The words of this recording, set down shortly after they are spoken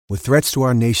With threats to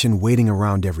our nation waiting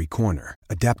around every corner,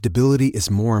 adaptability is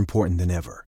more important than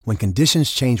ever. When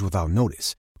conditions change without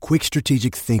notice, quick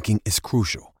strategic thinking is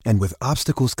crucial. And with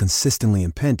obstacles consistently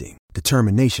impending,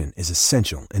 determination is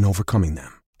essential in overcoming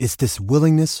them. It's this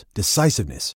willingness,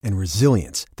 decisiveness, and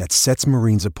resilience that sets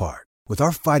Marines apart. With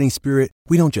our fighting spirit,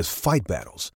 we don't just fight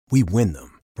battles, we win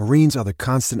them. Marines are the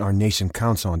constant our nation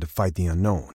counts on to fight the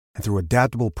unknown. And through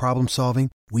adaptable problem solving,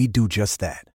 we do just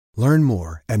that. Learn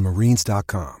more at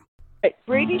marines.com.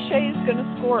 Brady Shea is going to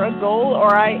score a goal,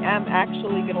 or I am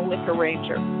actually going to lick a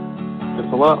Ranger. It's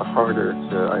a lot harder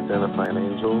to identify an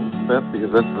angel, Beth,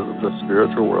 because that's the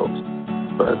spiritual world.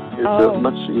 But it's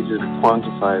much easier to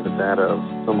quantify the data of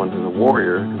someone who's a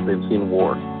warrior because they've seen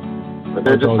war. But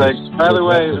they're just like, by the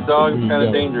way, the dog is kind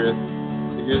of dangerous.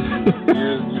 Here's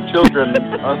your children,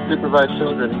 unsupervised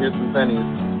children, here's some pennies.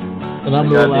 And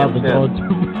I'm going to allow the dog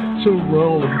to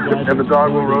roll. And the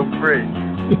dog will roam free.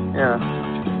 Yeah.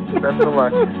 Best of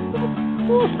luck.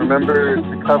 Remember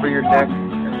to cover your neck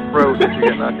and throat if you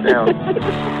get knocked down.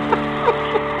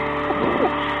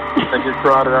 And your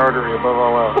carotid artery above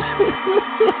all else.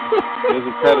 There's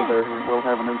a predator who will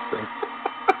have an instinct.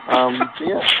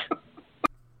 Yeah.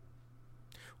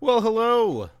 Well,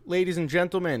 hello, ladies and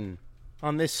gentlemen,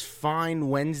 on this fine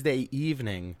Wednesday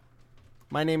evening.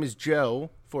 My name is Joe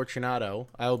Fortunato.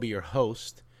 I will be your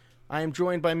host. I am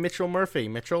joined by Mitchell Murphy.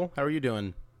 Mitchell, how are you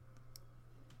doing?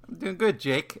 I'm doing good,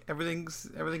 Jake.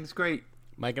 Everything's great.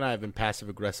 Mike and I have been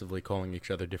passive-aggressively calling each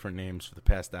other different names for the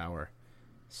past hour.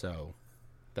 So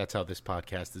that's how this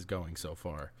podcast is going so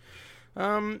far.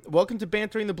 Welcome to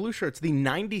Bantering the Blue Shirts, the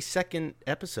 92nd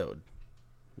episode.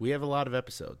 We have a lot of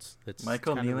episodes. It's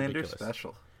Michael Nylander ridiculous.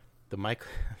 special. The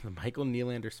Michael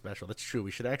Nylander special. That's true.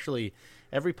 We should actually,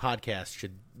 every podcast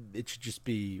should just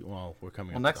be, well, we're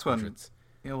coming up next to the one, hundreds.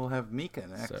 Yeah, we'll have Mika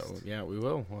next. So, yeah, we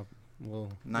will.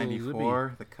 We'll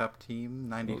 94, the Cup team,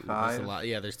 95. There's a lot.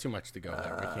 Yeah, there's too much to go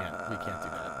there. We can't do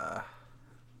that.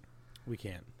 We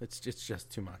can't. It's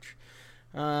just too much.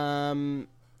 Well,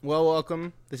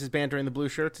 welcome. This is Bantering the Blue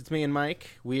Shirts. It's me and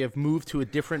Mike. We have moved to a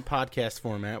different podcast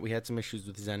format. We had some issues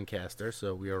with Zencastr,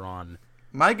 so we are on.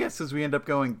 My guess is we end up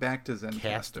going back to Zencastr.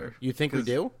 Caster. You think we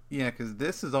do? Yeah, because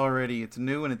this is already, it's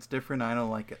new and it's different. I don't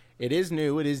like it. It is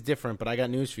new. It is different, but I got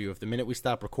news for you. If the minute we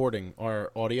stop recording,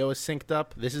 our audio is synced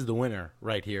up, this is the winner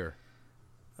right here.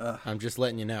 I'm just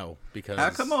letting you know. Because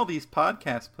how come all these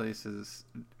podcast places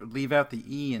leave out the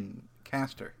E in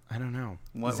Caster? I don't know.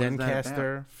 What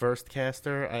Zencastr,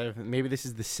 Firstcaster. Maybe this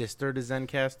is the sister to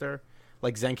Zencastr.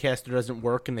 Like Zencastr doesn't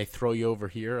work and they throw you over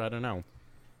here. I don't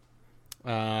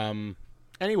know.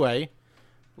 Anyway,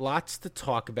 lots to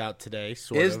talk about today.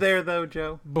 Is there, though,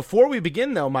 Joe? Before we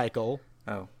begin, though, Michael.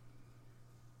 Oh.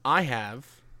 I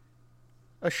have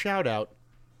a shout-out.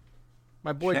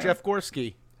 My boy Jeff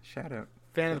Gorski. Shout-out.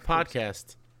 Fan of the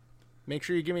podcast. Make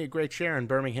sure you give me a great share in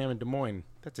Birmingham and Des Moines.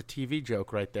 That's a TV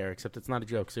joke right there, except it's not a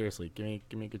joke. Seriously, give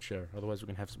me a good share. Otherwise, we're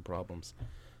going to have some problems.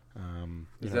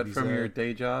 Is that from your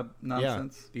day job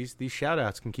nonsense? Yeah, these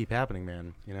shout-outs can keep happening,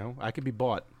 man. You know, I could be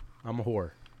bought. I'm a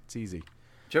whore. It's easy.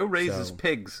 Joe raises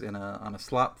pigs on a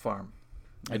slop farm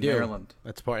in Maryland.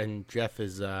 That's part. And Jeff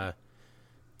is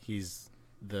he's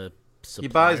the supplier. He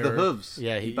buys the hooves.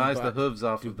 Yeah, he buys the hooves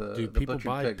off of the Do people butchered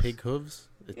buy pigs. pig hooves?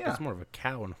 Yeah. It's more of a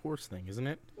cow and horse thing, isn't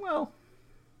it? Well,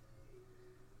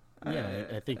 yeah,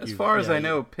 I think. As far as I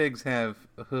know, pigs have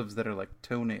hooves that are like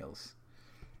toenails.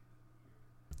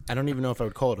 I don't even know if I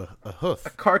would call it a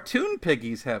hoof. Cartoon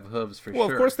piggies have hooves for sure. Well,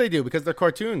 of course they do because they're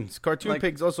cartoons. Cartoon Like-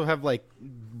 pigs also have like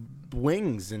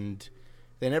wings and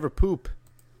they never poop.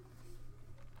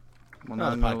 Well, No,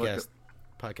 the I'm gonna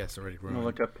podcast's already I'm gonna growing.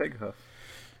 look up pig hoof.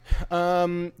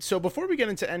 So before we get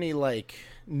into any like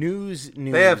news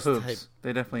They have type hooves.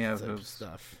 They definitely have hooves.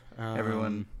 stuff,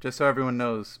 Just so everyone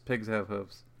knows, pigs have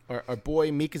hooves. our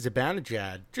boy Mika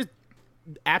Zibanejad just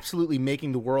absolutely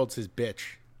making the world's his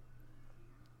bitch.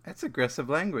 That's aggressive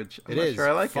language. I'm It not is sure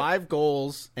I like 5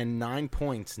 goals and 9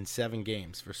 points in 7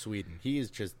 games for Sweden. He is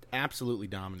just absolutely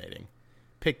dominating.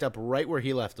 Picked up right where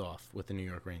he left off with the New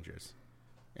York Rangers,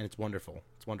 and it's wonderful.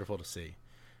 It's wonderful to see.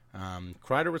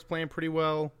 Kreider was playing pretty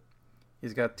well.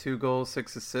 He's got 2 goals,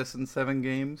 6 assists in 7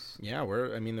 games. Yeah,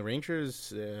 the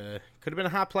Rangers could have been a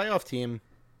hot playoff team.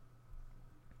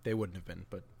 They wouldn't have been,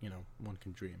 but one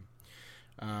can dream.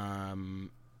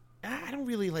 I don't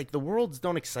really like the Worlds.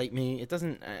 Don't excite me. It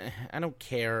doesn't. I don't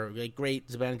care. Like, great,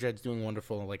 Zibanejad's doing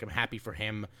wonderful. Like, I'm happy for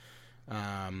him.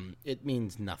 It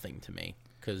means nothing to me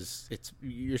because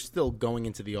you're still going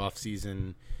into the off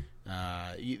season.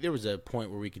 There was a point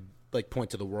where we could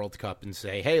point to the World Cup and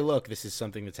say, "Hey, look, this is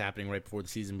something that's happening right before the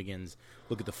season begins.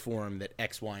 Look at the form that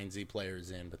X, Y, and Z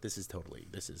players in." But this is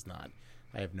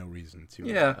I have no reason to.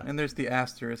 Yeah, and there's the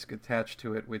asterisk attached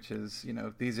to it, which is,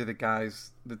 these are the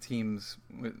guys, the teams,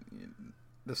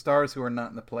 the stars who are not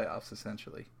in the playoffs,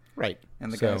 essentially. Right.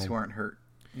 And the guys who aren't hurt.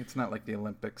 It's not like the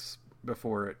Olympics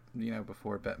before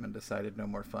Bettman decided no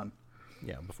more fun.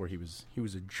 Yeah, before he was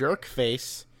a jerk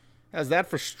face. How's that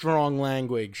for strong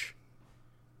language?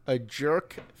 A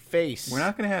jerk face. We're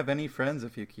not going to have any friends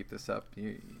if you keep this up.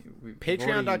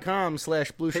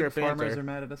 Patreon.com/BlueShirtBanter. Farmers are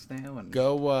mad at us now. And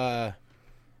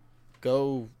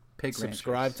go Pig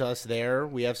subscribe ranchers. to us there.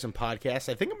 We have some podcasts.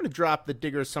 I think I'm going to drop the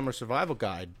Digger's Summer Survival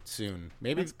Guide soon.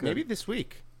 Maybe this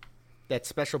week. That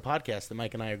special podcast that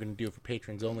Mike and I are going to do for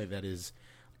patrons only. That is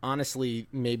honestly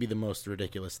maybe the most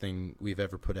ridiculous thing we've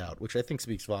ever put out, which I think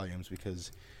speaks volumes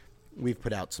because we've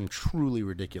put out some truly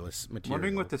ridiculous material.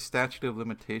 Wondering what the statute of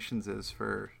limitations is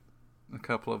for a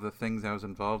couple of the things I was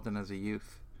involved in as a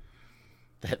youth.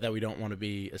 That we don't want to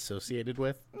be associated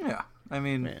with? Yeah. I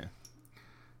mean,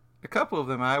 a couple of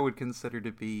them I would consider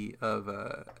to be of,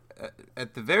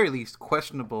 at the very least,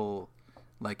 questionable,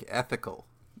 ethical.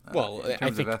 Well,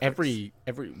 I think every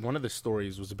one of the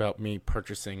stories was about me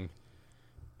purchasing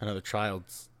another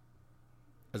child's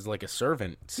as a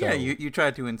servant. So. Yeah, you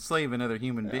tried to enslave another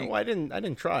human being. Well, I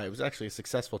didn't try. It was actually a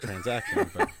successful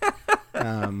transaction. But,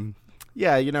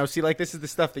 see, this is the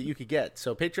stuff that you could get.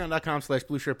 So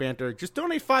patreon.com/BlueShirtBanter. Just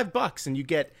donate $5 and you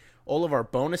get all of our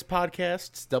bonus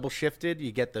podcasts, double shifted.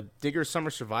 You get the Digger Summer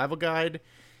Survival Guide.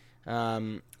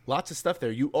 Lots of stuff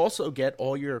there. You also get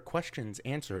all your questions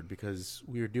answered because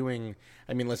we're doing...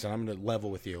 listen, I'm going to level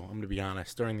with you. I'm going to be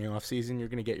honest. During the off season, you're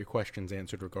going to get your questions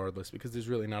answered regardless because there's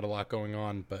really not a lot going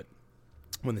on. But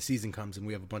when the season comes and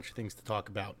we have a bunch of things to talk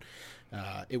about,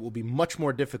 it will be much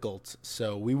more difficult.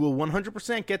 So we will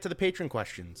 100% get to the patron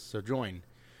questions. So join.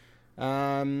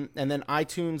 And then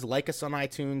iTunes, like us on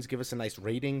iTunes, give us a nice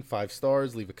rating, 5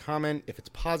 stars, leave a comment. If it's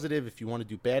positive, if you want to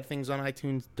do bad things on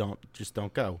iTunes, don't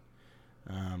go.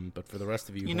 But for the rest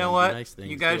of you, you know what? Nice things,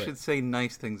 you guys should say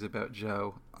nice things about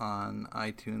Joe on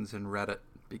iTunes and Reddit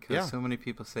because so many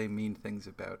people say mean things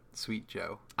about Sweet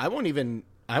Joe. I won't even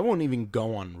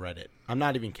go on Reddit. I'm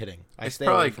not even kidding. I stay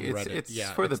away from Reddit. It's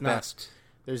for the best.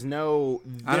 There's no.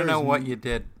 I don't know what you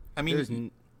did.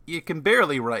 You can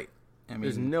barely write.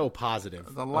 There's no positive.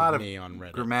 There's a lot of me on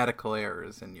Reddit. Grammatical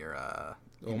errors in your.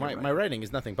 My writing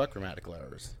is nothing but grammatical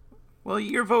errors. Well,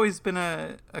 you've always been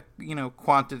a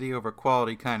quantity over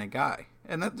quality kind of guy,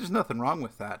 and there's nothing wrong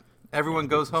with that. Everyone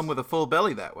goes home with a full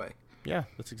belly that way. Yeah,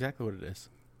 that's exactly what it is.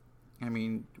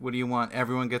 What do you want?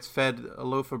 Everyone gets fed a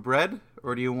loaf of bread,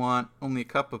 or do you want only a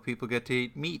couple of people get to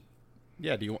eat meat?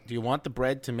 Yeah, do you want the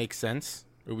bread to make sense,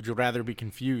 or would you rather be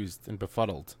confused and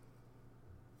befuddled?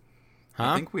 Huh?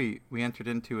 I think we entered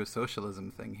into a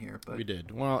socialism thing here, but we did.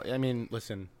 Well,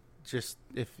 listen, just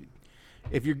if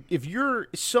you're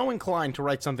so inclined to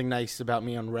write something nice about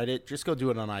me on Reddit, just go do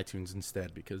it on iTunes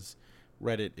instead because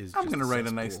Reddit is. I'm going to write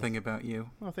a nice thing about you.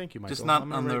 Well, thank you, Michael. Just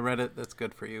not on the Reddit that's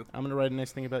good for you. I'm going to write a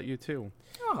nice thing about you too.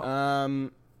 Oh.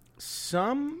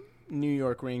 Some New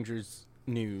York Rangers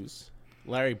news: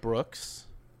 Larry Brooks,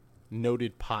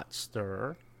 noted pot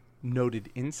stirrer,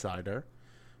 noted insider,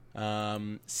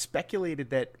 speculated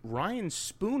that Ryan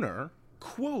Spooner,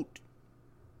 quote.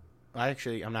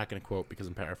 I'm not going to quote because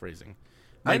I'm paraphrasing.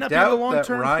 I doubt that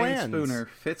Ryan Spooner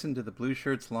fits into the Blue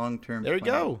Shirts' long-term plan. There you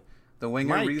go. The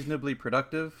winger reasonably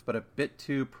productive, but a bit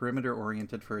too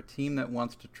perimeter-oriented for a team that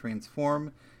wants to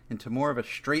transform into more of a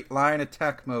straight-line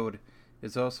attack mode,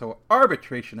 is also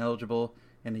arbitration eligible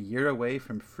and a year away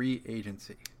from free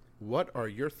agency. What are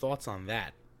your thoughts on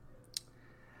that?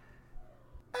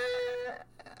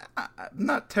 I'm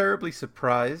not terribly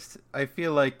surprised. I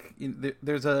feel like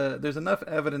there's enough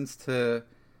evidence to,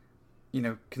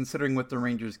 considering what the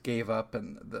Rangers gave up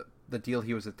and the deal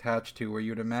he was attached to, where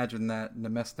you'd imagine that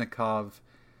Nemesnikov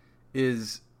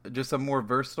is just a more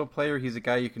versatile player. He's a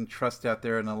guy you can trust out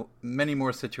there in many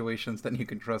more situations than you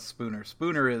can trust Spooner.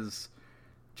 Spooner is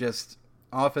just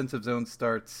offensive zone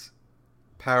starts,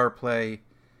 power play,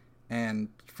 and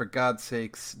for God's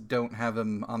sakes, don't have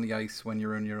him on the ice when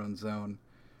you're in your own zone.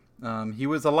 He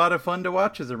was a lot of fun to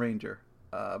watch as a Ranger,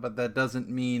 but that doesn't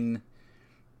mean,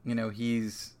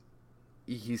 he's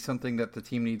something that the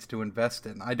team needs to invest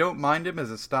in. I don't mind him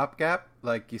as a stopgap.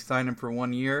 Like, you sign him for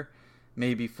 1 year,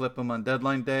 maybe flip him on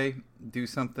deadline day, do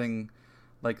something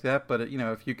like that. But,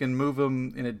 if you can move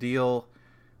him in a deal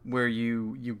where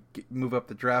you move up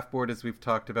the draft board, as we've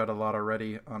talked about a lot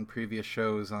already on previous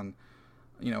shows on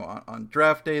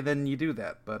draft day, then you do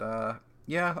that. But,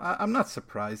 yeah, I'm not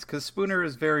surprised because Spooner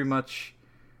is very much,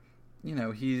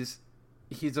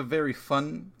 he's a very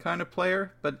fun kind of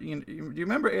player. But do you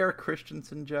remember Eric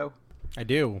Christensen, Joe? I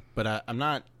do, but I'm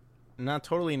not not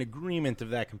totally in agreement of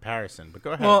that comparison. But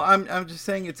go ahead. Well, I'm just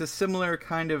saying it's a similar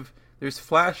kind of. There's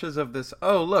flashes of this.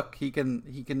 Oh, look, he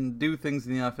can do things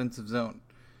in the offensive zone.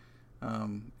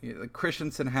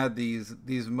 Christensen had these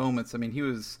moments. I mean, he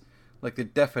was like the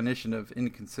definition of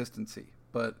inconsistency,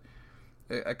 but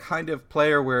a kind of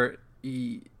player where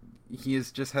he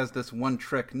just has this one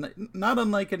trick, not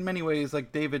unlike in many ways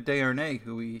like David Desharnais,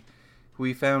 who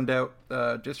we found out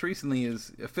just recently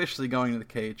is officially going to the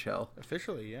KHL.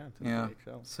 Officially, yeah. The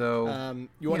KHL. So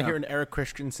you want to hear an Eric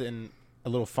Christensen, a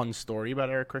little fun story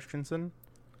about Eric Christensen?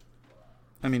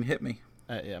 I mean, hit me.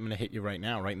 I'm going to hit you right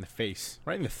now, right in the face,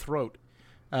 right in the throat.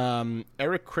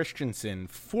 Eric Christensen,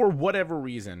 for whatever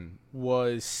reason,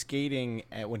 was skating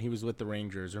when he was with the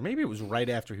Rangers, or maybe it was right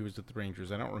after he was with the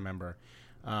Rangers. I don't remember.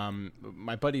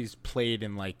 My buddies played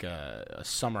in like a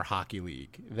summer hockey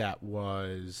league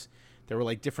there were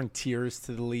like different tiers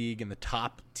to the league, and the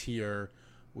top tier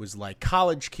was like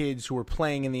college kids who were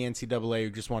playing in the NCAA who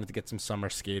just wanted to get some summer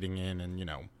skating in, and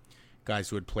guys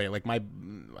who would play like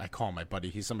I call him my buddy.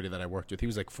 He's somebody that I worked with. He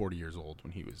was like 40 years old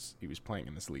when he was playing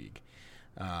in this league.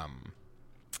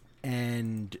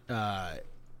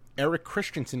 Eric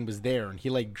Christensen was there, and he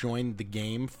like joined the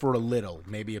game for a little,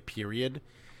 maybe a period,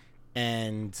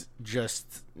 and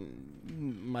just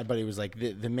my buddy was like,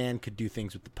 the man could do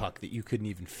things with the puck that you couldn't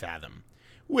even fathom.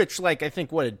 Which, like, I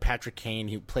think what did Patrick Kane?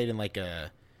 He played in like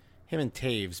him and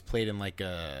Taves played in like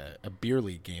a beer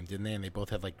league game, didn't they? And they both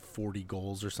had like 40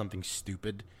 goals or something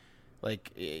stupid.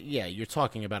 Like, yeah, you're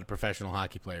talking about a professional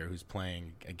hockey player who's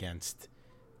playing against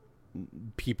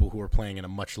people who are playing at a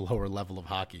much lower level of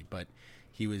hockey, but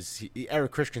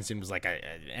Eric Christensen was like an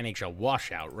NHL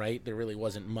washout, right? There really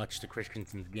wasn't much to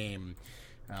Christensen's game,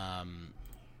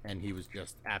 and he was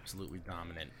just absolutely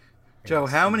dominant. Joe,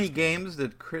 how many games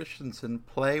did Christensen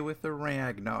play with the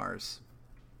Ragnars?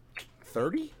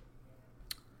 30?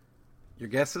 Your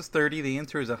guess is 30. The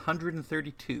answer is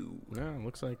 132. Yeah,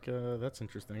 looks like that's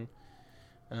interesting.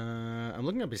 I'm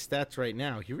looking up his stats right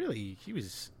now.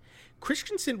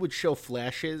 Christensen would show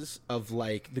flashes of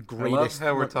like the greatest. I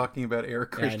love how we're talking about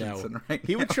Eric Christensen right now.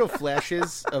 He would show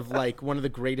flashes of like one of the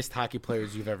greatest hockey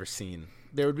players you've ever seen.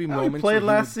 There would be moments. He played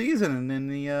last season in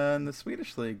the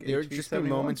Swedish league. There would just be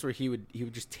moments where he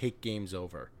would just take games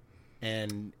over,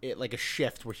 and it like a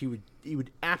shift where he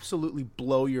would absolutely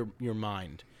blow your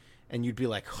mind, and you'd be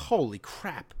like, "Holy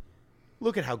crap!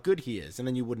 Look at how good he is!" And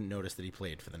then you wouldn't notice that he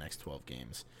played for the next 12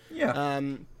 games. Yeah.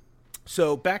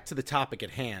 So back to the topic at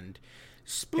hand.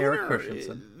 Spooner, Eric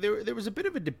Christensen. There was a bit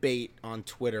of a debate on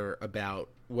Twitter about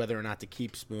whether or not to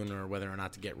keep Spooner or whether or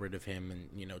not to get rid of him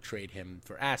and trade him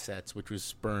for assets, which was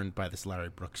spurned by this Larry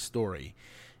Brooks story.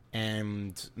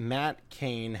 And Matt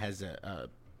Cain has a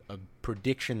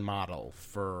prediction model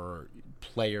for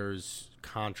players'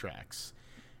 contracts.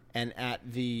 And at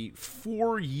the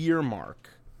 4-year mark,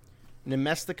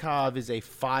 Nemestikov is a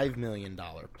 $5 million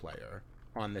player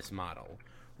on this model.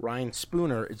 Ryan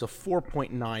Spooner is a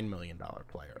 $4.9 million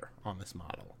player on this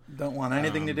model. Don't want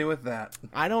anything to do with that.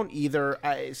 I don't either.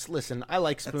 Listen, I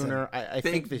like Spooner. I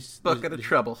think this bucket of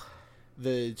trouble.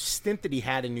 The stint that he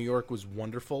had in New York was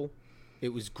wonderful.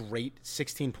 It was great.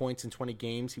 16 points in 20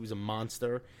 games. He was a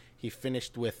monster. He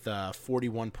finished with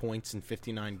 41 points in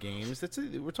 59 games.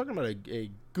 We're talking about a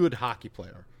good hockey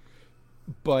player.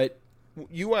 But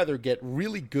you either get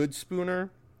really good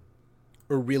Spooner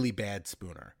or really bad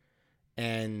Spooner.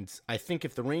 And I think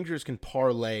if the Rangers can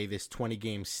parlay this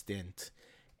 20-game stint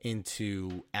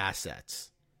into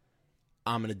assets,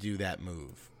 I'm going to do that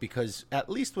move. Because at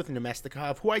least with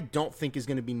Nemestikov, who I don't think is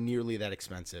going to be nearly that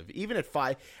expensive, even at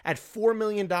 $4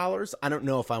 million, I don't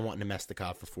know if I want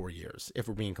Nemestikov for 4 years, if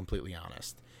we're being completely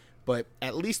honest. But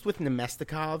at least with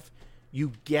Nemestikov,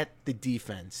 you get the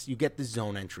defense, you get the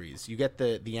zone entries, you get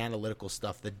the analytical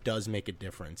stuff that does make a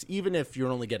difference, even if you're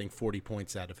only getting 40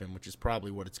 points out of him, which is probably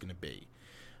what it's going to be.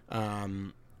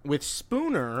 With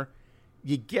Spooner,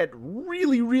 you get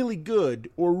really, really good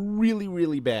or really,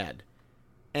 really bad.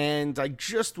 And I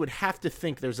just would have to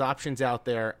think there's options out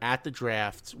there at the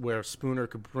draft where Spooner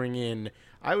could bring in.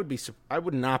 I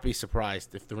would not be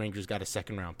surprised if the Rangers got a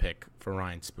second-round pick for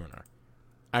Ryan Spooner.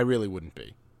 I really wouldn't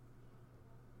be.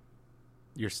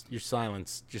 Your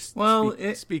silence just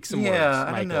speak some words. Yeah,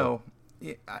 Michael. I know.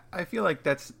 I feel like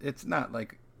it's not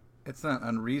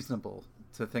unreasonable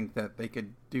to think that they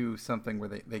could do something where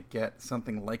they get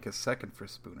something like a second for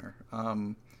Spooner.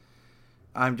 I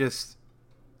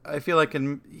feel like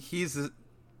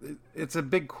it's a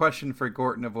big question for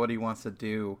Gorton of what he wants to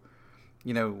do,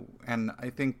 and I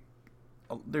think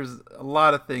there's a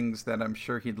lot of things that I'm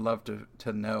sure he'd love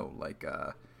to know, like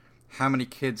how many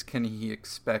kids can he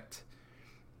expect,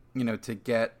 to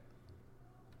get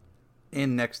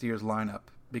in next year's lineup,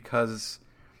 because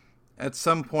at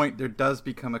some point there does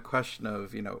become a question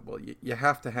of, well, you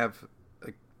have to have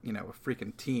a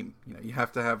freaking team. You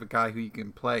have to have a guy who you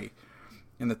can play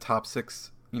in the top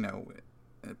six,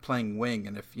 playing wing.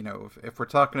 And if we're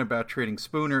talking about trading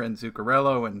Spooner and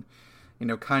Zuccarello and,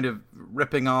 kind of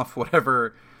ripping off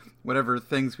whatever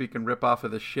things we can rip off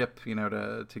of the ship,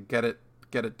 to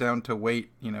get it down to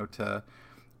weight, to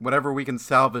whatever we can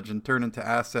salvage and turn into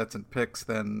assets and picks,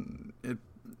 then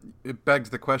it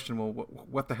begs the question, well,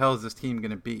 what the hell is this team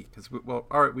going to be? Because, all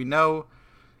right, we know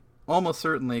almost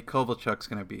certainly Kovalchuk's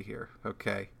going to be here,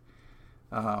 okay?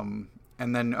 And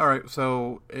then, all right,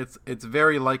 so it's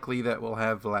very likely that we'll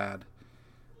have Vlad.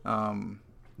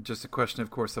 Just a question, of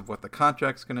course, of what the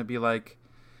contract's going to be like.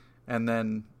 And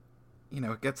then,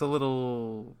 it gets a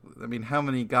little... I mean, how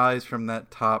many guys from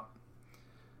that top,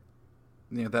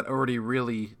 that already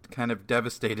really kind of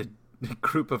devastated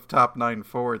group of top 9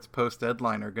 forwards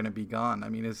post-deadline are going to be gone? I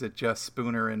mean, is it just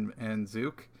Spooner and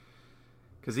Zook?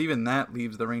 Because even that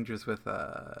leaves the Rangers with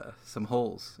some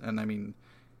holes. And, I mean...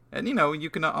 And, you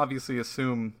can obviously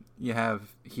assume you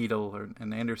have Hedel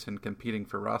and Anderson competing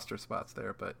for roster spots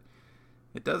there, but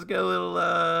it does get a little...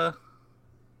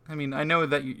 I mean, I know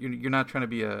that you're not trying to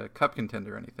be a cup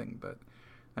contender or anything, but,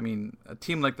 I mean, a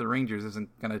team like the Rangers isn't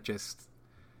going to just,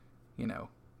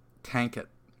 tank it.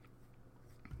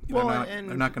 Well, they're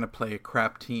not going to play a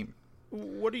crap team.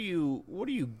 What are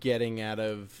you getting out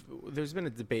of... There's been a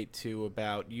debate, too,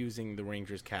 about using the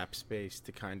Rangers' cap space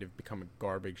to kind of become a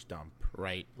garbage dump,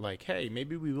 right? Like, hey,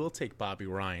 maybe we will take Bobby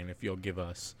Ryan if you'll give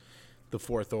us the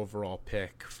 4th overall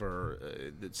pick for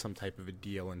some type of a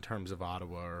deal in terms of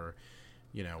Ottawa or,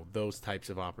 those types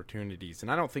of opportunities.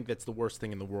 And I don't think that's the worst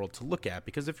thing in the world to look at,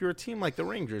 because if you're a team like the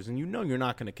Rangers and you're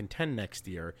not going to contend next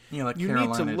year, like you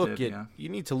Carolina you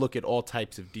need to look at all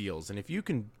types of deals. And if you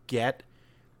can get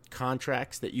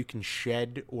contracts that you can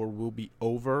shed or will be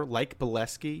over, like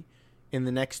Bolesky, in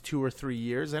the next 2 or 3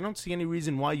 years, I don't see any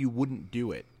reason why you wouldn't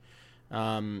do it.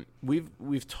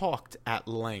 We've talked at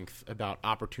length about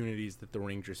opportunities that the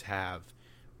Rangers have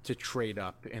to trade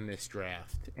up in this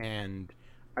draft, and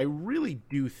I really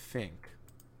do think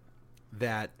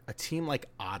that a team like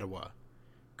Ottawa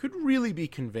could really be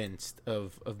convinced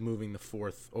of moving the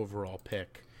 4th overall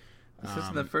pick. This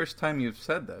isn't the first time you've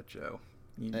said that, Joe.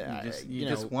 You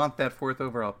just want that 4th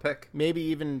overall pick. Maybe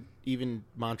even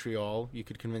Montreal, you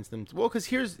could convince them. Well, because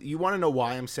you want to know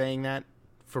why I'm saying that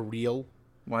for real.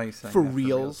 Why are you saying for that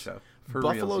reals? For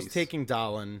Buffalo's realsies. taking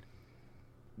Dahlin.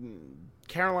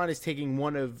 Carolina's taking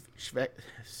one of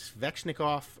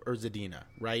Svechnikov or Zadina,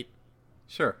 right?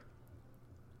 Sure.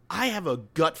 I have a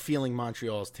gut feeling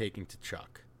Montreal's taking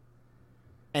Tkachuk.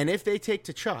 And if they take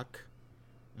Tkachuk,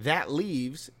 that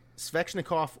leaves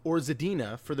Svechnikov or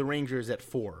Zadina for the Rangers at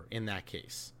 4 in that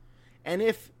case. And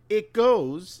if it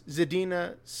goes if it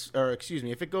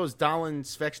goes Dahlin,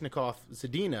 Svechnikov,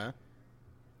 Zadina,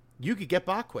 you could get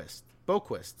Boquist,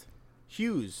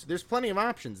 Hughes. There's plenty of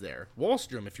options there.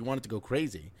 Wallstrom, if you wanted to go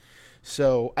crazy.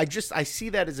 So I see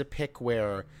that as a pick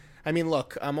where, I mean,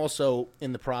 look, I'm also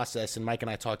in the process, and Mike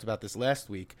and I talked about this last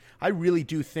week. I really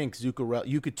do think Zuccarello,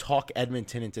 you could talk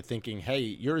Edmonton into thinking, hey,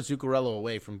 you're a Zuccarello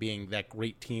away from being that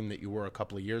great team that you were a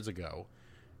couple of years ago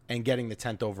and getting the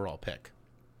 10th overall pick.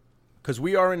 Because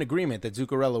we are in agreement that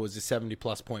Zuccarello is a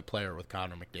 70-plus point player with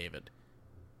Connor McDavid.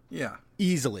 Yeah.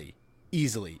 Easily,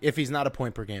 if he's not a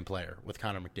point-per-game player with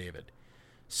Connor McDavid.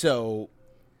 So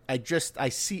I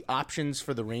see options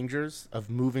for the Rangers of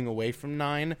moving away from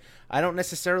 9. I don't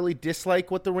necessarily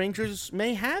dislike what the Rangers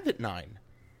may have at 9.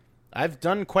 I've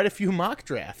done quite a few mock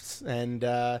drafts, and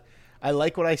I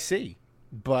like what I see.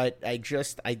 But I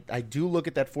do look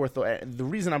at that 4th. The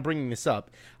reason I'm bringing this up,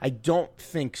 I don't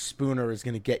think Spooner is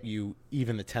going to get you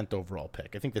even the 10th overall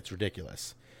pick. I think that's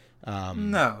ridiculous.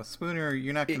 No, Spooner,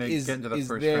 you're not going to get into the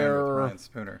first round with Ryan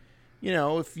Spooner.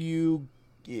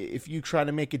 If you try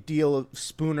to make a deal of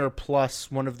Spooner plus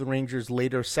one of the Rangers'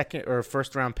 later second or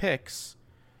first round picks,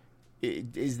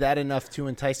 is that enough to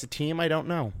entice a team? I don't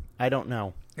know.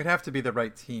 It'd have to be the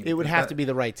right team. It would have to be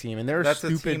the right team, and that's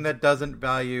a team that doesn't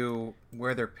value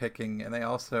where they're picking, and they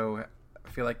also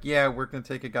feel like, we're going to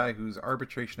take a guy who's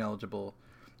arbitration eligible,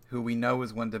 who we know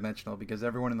is one-dimensional, because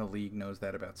everyone in the league knows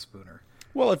that about Spooner.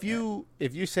 Well, if you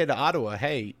say to Ottawa,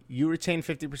 hey, you retain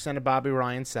 50% of Bobby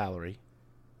Ryan's salary,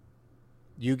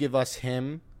 you give us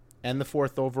him and the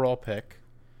 4th overall pick,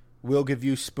 we'll give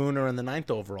you Spooner and the 9th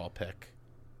overall pick.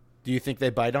 Do you think they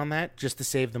bite on that just to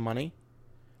save the money?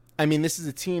 I mean, this is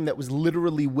a team that was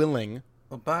literally willing.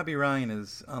 Well, Bobby Ryan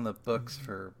is on the books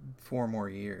for 4 more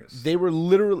years. They were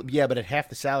literally, but at half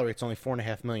the salary, it's only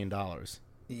 $4.5 million.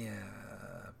 Yeah,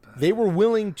 but They were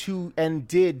willing to and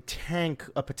did tank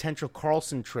a potential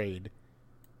Karlsson trade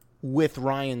with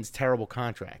Ryan's terrible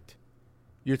contract.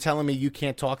 You're telling me you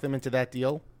can't talk them into that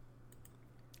deal?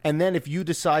 And then if you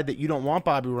decide that you don't want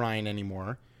Bobby Ryan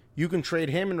anymore, you can trade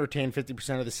him and retain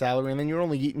 50% of the salary, and then you're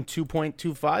only eating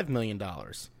 $2.25 million.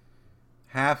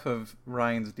 Half of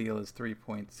Ryan's deal is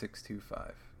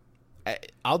 $3.625.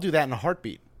 I'll do that in a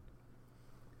heartbeat.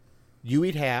 You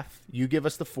eat half. You give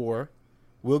us the 4.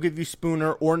 We'll give you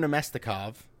Spooner or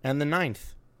Nemestikov and the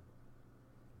 9th.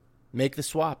 Make the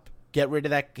swap. Get rid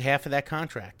of that half of that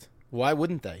contract. Why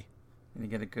wouldn't they? And you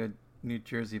get a good New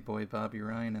Jersey boy, Bobby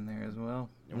Ryan, in there as well.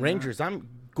 Rangers, I'm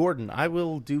Gordon. I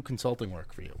will do consulting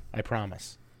work for you. I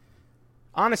promise.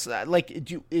 Honestly, like,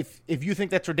 if you think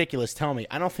that's ridiculous, tell me.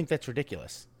 I don't think that's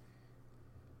ridiculous.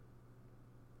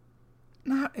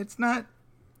 No, it's not.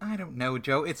 I don't know,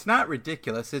 Joe. It's not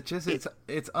ridiculous. It's just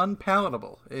it's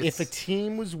unpalatable. If a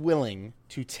team was willing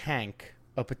to tank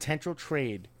a potential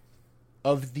trade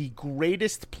of the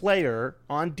greatest player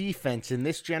on defense in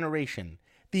this generation,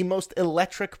 the most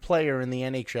electric player in the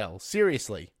NHL,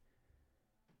 seriously,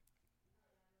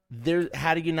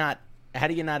 how do you not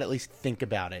at least think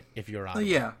about it if you're Ottawa?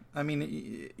 Yeah, I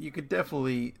mean, you could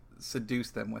definitely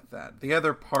seduce them with that. The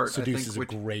other part, seduce is a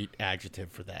great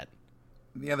adjective for that.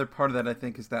 The other part of that, I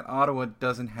think, is that Ottawa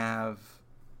doesn't have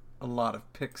a lot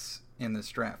of picks in this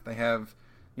draft. They have,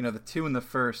 the 2 in the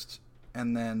first,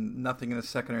 and then nothing in the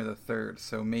second or the third.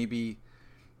 So maybe,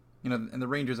 and the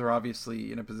Rangers are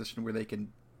obviously in a position where they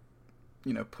can,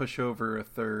 push over a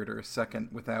third or a second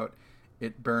without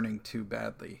it burning too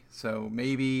badly. So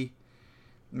maybe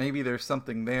there's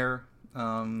something there.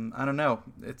 I don't know.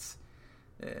 It's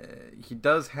he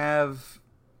does have,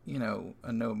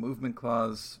 a no movement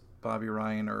clause. Bobby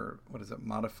Ryan, or what is it,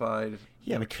 modified?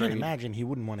 Yeah, but can't imagine he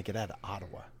wouldn't want to get out of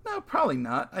Ottawa. No, probably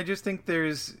not. I just think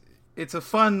it's a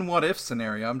fun what-if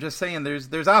scenario. I'm just saying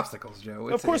there's obstacles, Joe.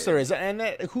 Of course there is, and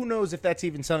who knows if that's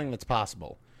even something that's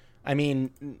possible. I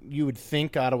mean, you would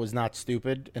think Ottawa's not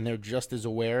stupid, and they're just as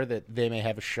aware that they may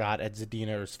have a shot at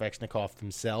Zadina or Svechnikov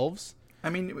themselves.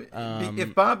 I mean,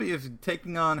 if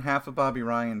taking on half of Bobby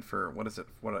Ryan for, what did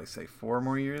I say, 4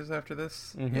 more years after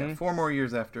this? Mm-hmm. Yeah, 4 more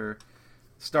years after...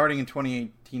 Starting in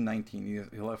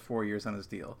 2018-19, he'll have 4 years on his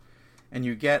deal. And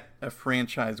you get a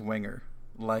franchise winger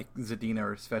like Zadina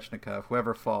or Svechnikov,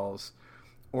 whoever falls.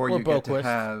 Or you Boquist, get to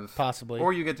have... possibly.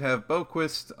 Or you get to have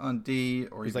Boquist on D.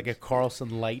 Or he's like a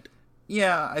Karlsson light.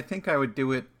 Yeah, I think I would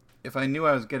do it. If I knew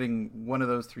I was getting one of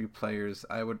those 3 players,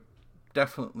 I would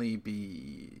definitely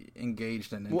be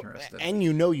engaged and interested. And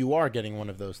you are getting one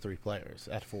of those 3 players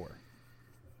at 4.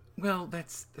 Well,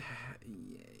 that's...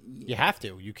 You have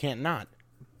to. You can't not.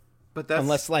 But that's,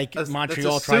 unless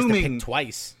Montreal tries to pick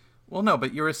twice. Well, no,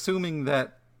 but you're assuming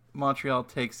that Montreal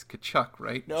takes Tkachuk,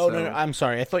 right? No, I'm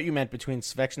sorry. I thought you meant between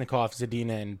Svechnikov,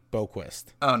 Zadina, and Boquist.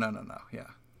 Oh, no, yeah.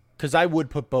 Because I would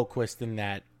put Boquist in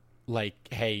that, like,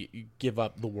 hey, you give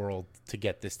up the world to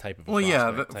get this type of. Well,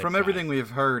 yeah. From everything we've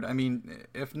heard, I mean,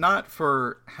 if not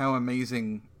for how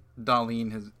amazing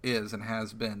Dahlin is and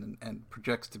has been and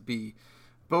projects to be,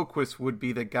 Boquist would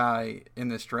be the guy in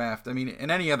this draft. I mean,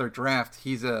 in any other draft,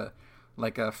 he's a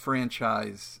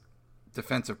franchise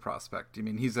defensive prospect. I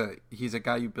mean, he's a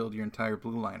guy you build your entire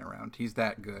blue line around. He's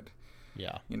that good.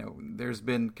 Yeah. There's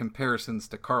been comparisons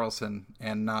to Karlsson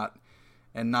and not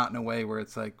in a way where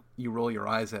it's like you roll your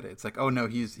eyes at it. It's like, oh no,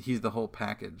 he's the whole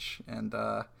package, and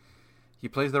he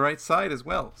plays the right side as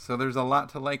well. So there's a lot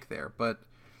to like there. But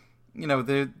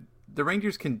the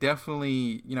Rangers can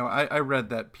definitely, I read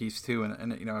that piece too,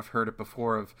 and I've heard it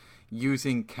before of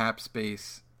using cap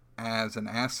space as an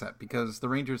asset because the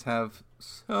Rangers have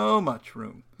so much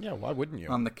room. Yeah, why wouldn't you?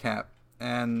 On the cap.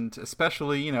 And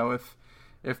especially,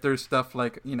 if there's stuff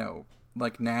like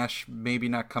Nash maybe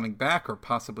not coming back or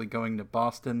possibly going to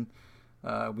Boston.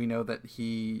 We know that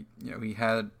he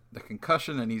had the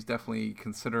concussion and he's definitely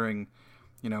considering,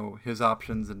 his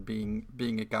options and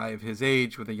being a guy of his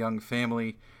age with a young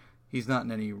family. He's not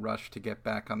in any rush to get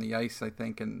back on the ice, I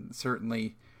think, and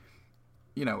certainly,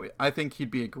 I think he'd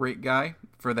be a great guy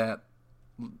for that,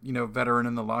 veteran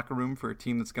in the locker room for a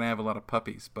team that's going to have a lot of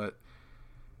puppies. But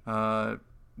the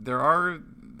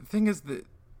thing is that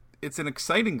it's an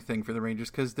exciting thing for the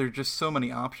Rangers because there are just so many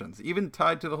options, even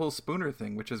tied to the whole Spooner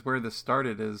thing, which is where this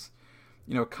started. Is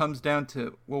it comes down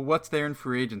to, well, what's there in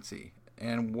free agency,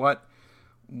 and what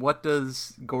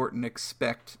does Gorton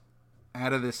expect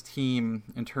out of this team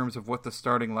in terms of what the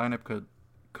starting lineup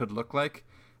could look like.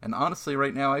 And honestly,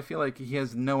 right now, I feel like he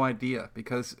has no idea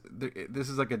because this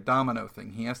is like a domino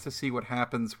thing. He has to see what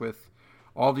happens with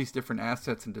all these different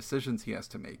assets and decisions he has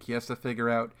to make. He has to figure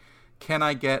out, can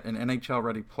I get an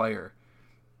NHL-ready player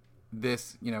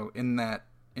this, in that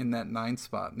 9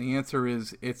 spot? And the answer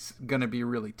is it's going to be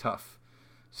really tough.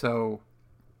 So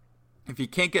if you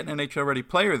can't get an NHL ready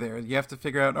player there, you have to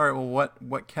figure out, all right, well,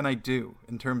 what can I do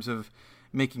in terms of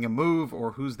making a move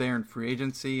or who's there in free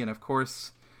agency? And of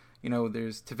course,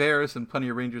 there's Tavares and plenty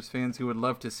of Rangers fans who would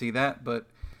love to see that, but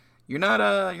you're not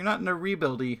in a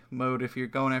rebuildy mode if you're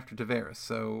going after Tavares.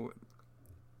 So,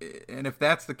 and if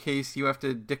that's the case, you have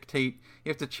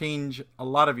to change a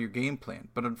lot of your game plan.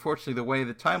 But unfortunately, the way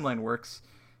the timeline works,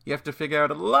 you have to figure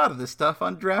out a lot of this stuff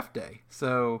on draft day.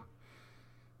 So,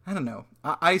 I don't know.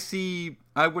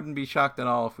 I wouldn't be shocked at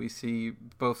all if we see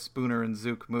both Spooner and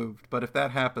Zook moved. But if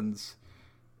that happens,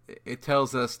 it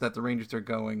tells us that the Rangers are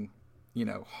going,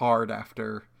 hard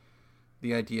after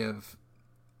the idea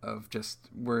of just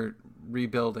we're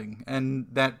rebuilding. And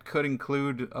that could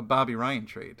include a Bobby Ryan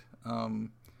trade.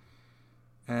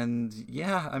 And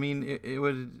yeah, I mean, it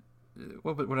would,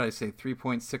 what did I say?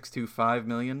 $3.625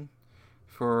 million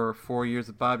for 4 years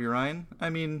of Bobby Ryan. I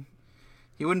mean,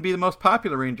 he wouldn't be the most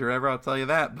popular Ranger ever, I'll tell you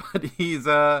that, but he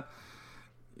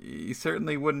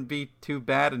certainly wouldn't be too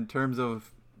bad in terms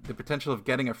of the potential of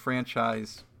getting a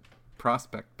franchise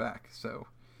prospect back. So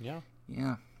yeah,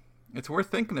 it's worth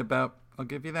thinking about. I'll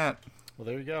give you that. Well,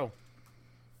 there you go.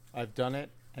 I've done it,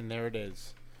 and there it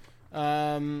is.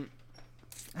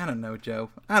 I don't know, Joe.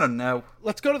 I don't know.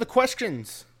 Let's go to the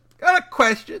questions. Got a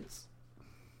questions.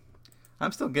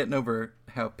 I'm still getting over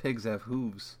how pigs have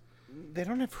hooves. They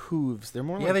don't have hooves. They're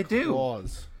more like they do.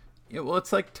 claws. Yeah, well,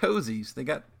 it's like toesies. They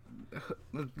got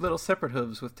little separate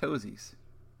hooves with toesies.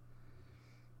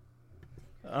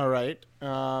 All right.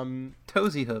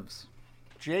 Toesy hooves.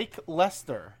 Jake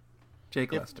Lester.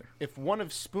 Lester. If one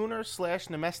of Spooner /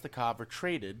 Nemestikov are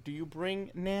traded, do you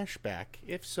bring Nash back?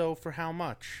 If so, for how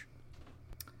much?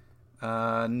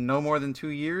 No more than 2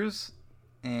 years,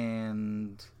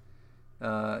 and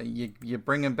you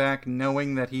bring him back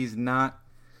knowing that he's not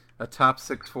a top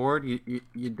 6 forward.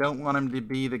 You don't want him to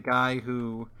be the guy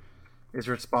who is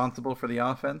responsible for the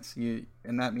offense.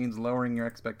 And that means lowering your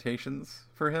expectations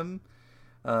for him.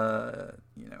 I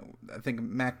think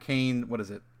Matt Cain, what is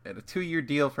it? At a 2-year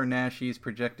deal for Nash, he's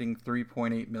projecting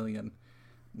 $3.8 million.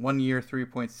 1 year,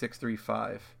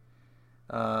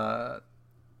 $3.635.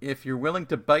 If you're willing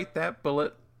to bite that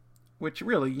bullet, which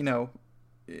really,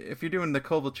 if you're doing the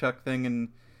Kovalchuk thing and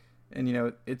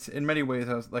it's in many ways,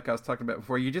 I was talking about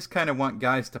before, you just kind of want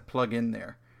guys to plug in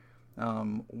there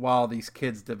while these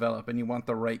kids develop, and you want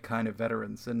the right kind of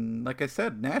veterans. And like I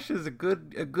said, Nash is a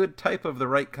good type of the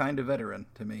right kind of veteran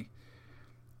to me.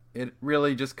 It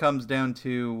really just comes down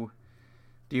to,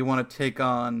 do you want to take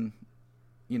on,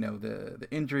 the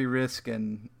injury risk,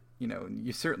 and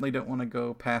you certainly don't want to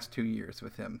go past 2 years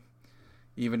with him,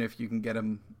 even if you can get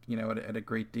him, at a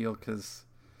great deal, because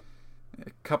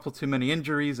a couple too many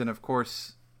injuries, and of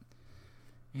course,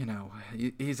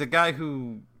 he's a guy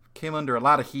who came under a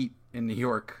lot of heat in New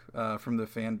York from the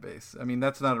fan base. I mean,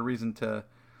 that's not a reason to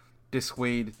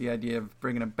dissuade the idea of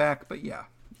bringing him back, but yeah,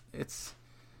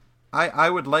 I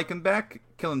would like him back,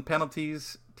 killing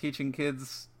penalties, teaching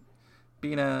kids,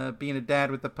 being a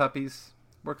dad with the puppies,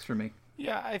 works for me.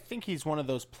 Yeah, I think he's one of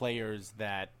those players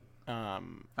that.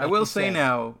 I will say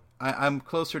now, I'm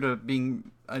closer to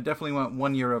being. I definitely want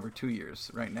 1 year over 2 years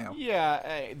right now.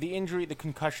 Yeah, the injury, the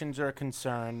concussions are a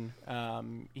concern.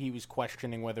 He was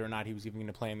questioning whether or not he was even going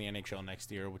to play in the NHL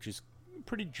next year, which is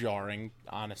pretty jarring,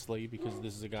 honestly, because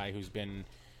this is a guy who's been,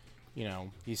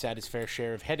 he's had his fair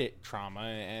share of head trauma,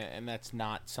 and that's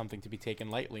not something to be taken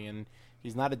lightly. And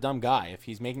he's not a dumb guy. If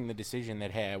he's making the decision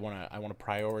that, hey, I want to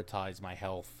prioritize my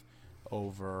health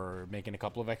over making a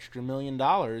couple of extra $1 million,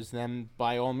 then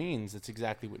by all means, that's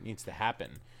exactly what needs to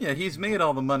happen. Yeah, he's made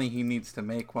all the money he needs to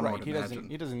make. One would imagine.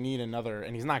 He doesn't need another,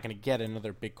 and he's not going to get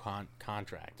another big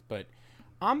contract. But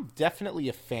I'm definitely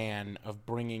a fan of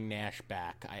bringing Nash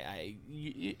back.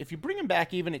 If you bring him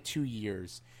back even at 2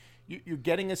 years, you're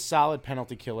getting a solid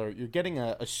penalty killer. You're getting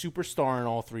a superstar in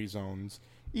all 3 zones.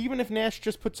 Even if Nash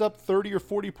just puts up 30 or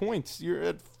 40 points, you're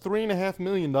at $3.5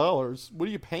 million. What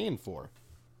are you paying for?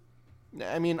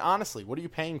 I mean, honestly, what are you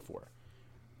paying for?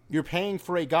 You're paying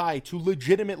for a guy to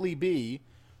legitimately be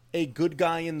a good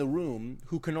guy in the room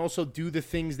who can also do the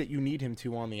things that you need him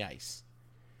to on the ice.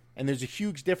 And there's a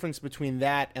huge difference between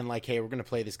that and like, hey, we're going to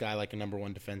play this guy like a number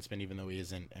 1 defenseman, even though he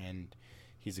isn't, and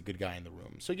he's a good guy in the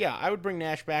room. So, yeah, I would bring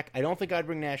Nash back. I don't think I'd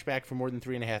bring Nash back for more than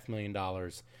 $3.5 million,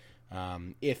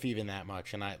 if even that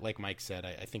much. And like Mike said,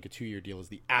 I think a 2-year deal is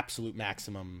the absolute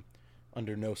maximum.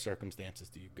 Under no circumstances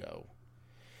do you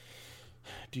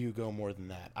go more than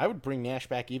that. I would bring Nash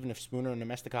back even if Spooner and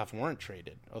Nemestikov weren't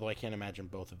traded, although I can't imagine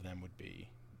both of them would be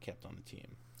kept on the team.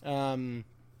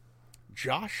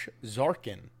 Josh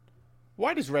Zarkin.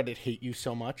 Why does Reddit hate you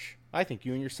so much? I think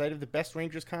you and your site have the best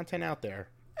Rangers content out there.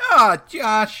 Ah,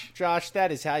 Josh. Josh,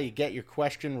 that is how you get your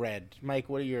question read. Mike,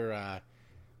 what are your... I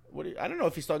don't know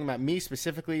if he's talking about me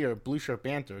specifically or Blue Shirt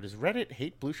Banter. Does Reddit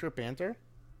hate Blue Shirt Banter?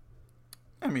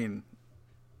 I mean,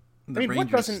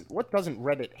 Rangers... what doesn't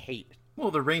Reddit hate?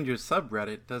 Well, the Rangers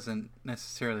subreddit doesn't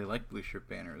necessarily like Blue Shirt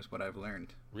Banter, is what I've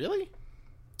learned. Really?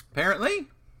 Apparently.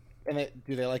 And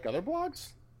do they like other blogs?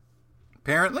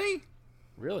 Apparently.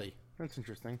 Really? That's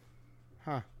interesting.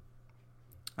 Huh.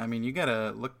 I mean, you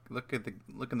gotta look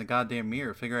in the goddamn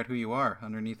mirror, figure out who you are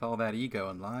underneath all that ego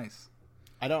and lies.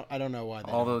 I don't know why.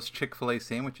 All those Chick-fil-A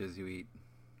sandwiches you eat.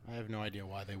 I have no idea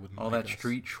why they wouldn't. All that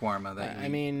street shawarma that you eat. I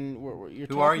mean,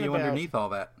 who are you underneath all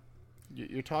that?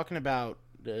 You're talking about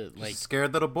like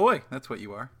scared little boy. That's what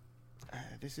you are.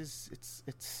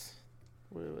 It's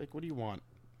like, what do you want?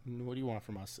 What do you want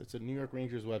from us? It's a New York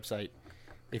Rangers website.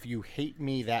 If you hate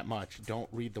me that much, don't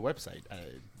read the website.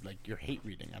 Like, you're hate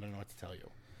reading. I don't know what to tell you.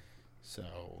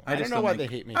 So I don't know why they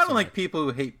hate me. I don't like people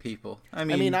who hate people. I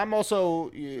mean, I'm also.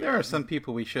 There are some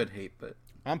people we should hate, but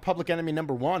I'm public enemy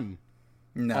number one.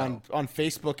 No. On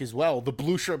Facebook as well. The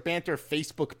Blue Shirt Banter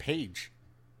Facebook page.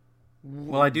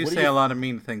 Well, I do say a lot of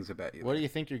mean things about you. What do you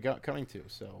think you're coming to?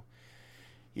 So,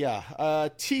 yeah.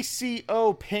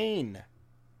 TCO Payne.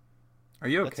 Are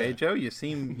you okay, Joe? You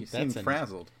seem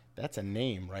frazzled. That's a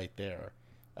name right there.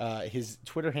 His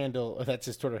Twitter handle. That's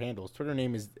his Twitter handle. His Twitter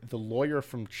name is the lawyer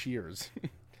from Cheers.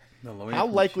 How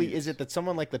likely is it that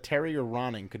someone like Lettieri or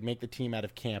Ronning could make the team out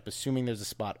of camp, assuming there's a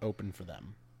spot open for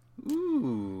them?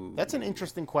 Ooh. That's an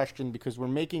interesting question because we're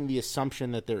making the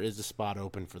assumption that there is a spot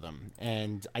open for them.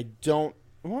 And I don't...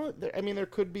 Well, there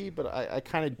could be, but I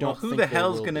kind of don't think who the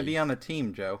hell's going to be on the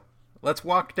team, Joe? Let's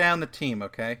walk down the team,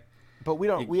 okay? But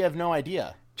we have no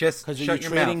idea. Just shut your mouth.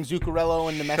 Because are you trading Zuccarello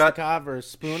and Nemestikov or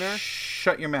Spooner?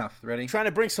 Shut your mouth. Ready? Trying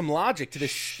to bring some logic to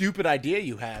this stupid idea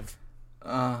you have.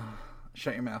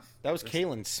 Shut your mouth. That was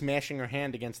Kaylin smashing her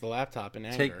hand against the laptop in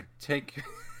anger. Take...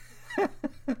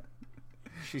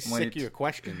 She's sick of your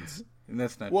questions.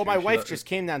 That's not well, true. my wife just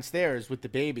came downstairs with the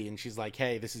baby, and she's like,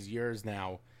 hey, this is yours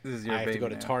now. This is your baby I have to go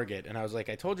to now. Target. And I was like,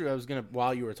 I told you I was going to,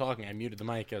 while you were talking, I muted the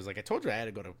mic. I was like, I told you I had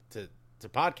to go to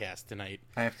podcast tonight.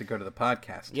 I have to go to the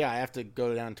podcast. Yeah, I have to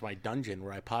go down to my dungeon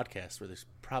where I podcast, where there's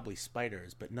probably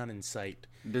spiders, but none in sight.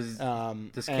 Does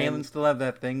Kaylin still have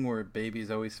that thing where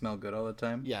babies always smell good all the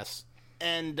time? Yes.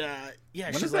 And, yeah,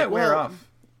 when she's does like, that wear off?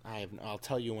 I'll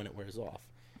tell you when it wears off.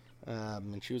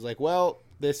 And she was like, well,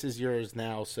 this is yours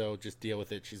now, so just deal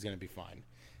with it. She's going to be fine.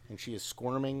 And she is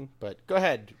squirming, but go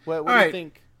ahead. What do you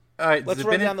think? All right, let's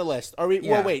run down the list. Are we?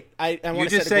 Yeah. Well, wait. I want you to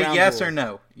just set a say ground yes rule. or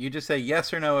no. You just say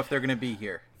yes or no if they're going to be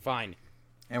here. Fine.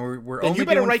 And we're then only you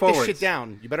better doing write forwards. this shit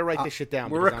down. You better write this shit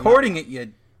down. We're recording it,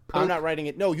 you punk. I'm not writing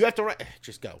it. No, you have to write.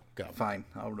 Just go. Fine.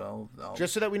 I'll...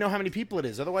 Just so that we know how many people it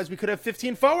is. Otherwise, we could have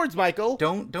 15 forwards, Michael.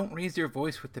 Don't raise your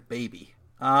voice with the baby.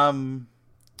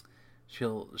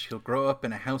 She'll grow up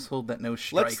in a household that knows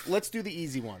strife. Let's do the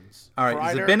easy ones. All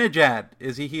right. Zibanejad,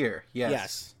 is he here? Yes.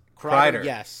 Yes. Kreider.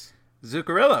 Yes.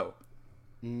 Zuccarello.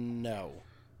 No.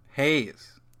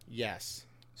 Hayes. Yes.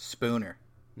 Spooner.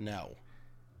 No.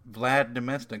 Vlad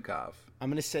Nemestikov.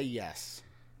 I'm going to say yes.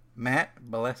 Matt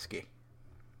Bolesky.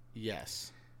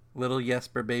 Yes. Little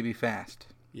Jesper Baby Fast.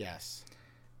 Yes.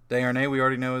 Desharnais, we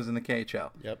already know, is in the KHL.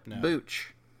 Yep. No.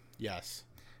 Booch. Yes.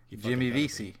 Jimmy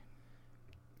Vesey.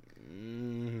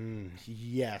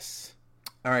 Yes.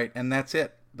 All right, and that's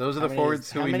it. Those are the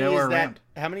forwards who we know are around.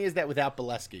 How many is that without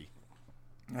Bolesky?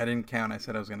 I didn't count. I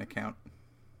said I was going to count.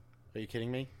 Are you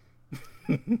kidding me?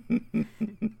 Kreider,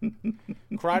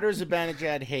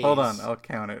 Zibanejad, Hayes. Hold on, I'll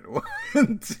count it.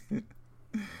 1, 2.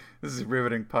 This is a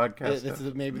riveting podcast. This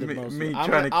is maybe the most.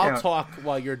 Trying to count. I'll talk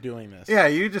while you're doing this. Yeah,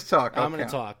 you just talk. I'm going to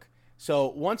talk. So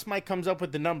once Mike comes up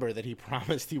with the number that he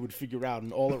promised he would figure out,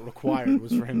 and all it required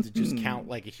was for him to just count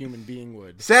like a human being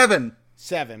would. 7.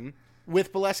 7.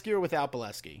 With Bolesky or without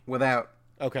Bolesky? Without.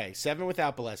 Okay, 7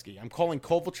 without Bolesky. I'm calling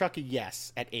Kovalchuk a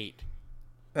yes at 8.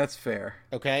 That's fair.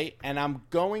 Okay, and I'm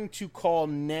going to call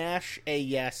Nash a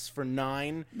yes for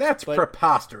 9. That's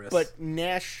preposterous. But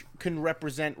Nash can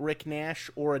represent Rick Nash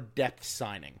or a depth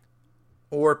signing.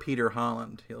 Or Peter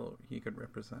Holland. He could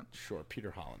represent. Sure,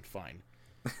 Peter Holland, fine.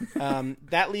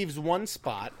 That leaves one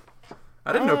spot.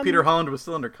 I didn't know Peter Holland was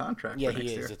still under contract for next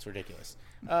year. Yeah, he is. It's ridiculous.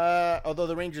 Although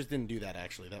the Rangers didn't do that,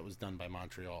 actually. That was done by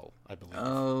Montreal, I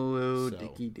believe.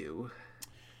 Dicky-doo.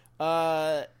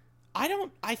 I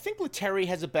think Lettieri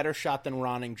has a better shot than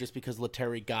Ronning just because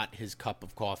Lettieri got his cup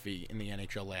of coffee in the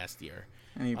NHL last year.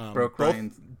 And he broke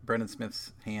Brendan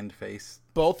Smith's hand face.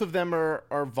 Both of them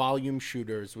are volume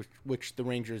shooters, which the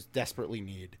Rangers desperately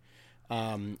need.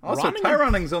 Also,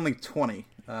 Tyroning's only 20.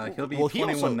 He'll be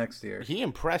 21 next year. He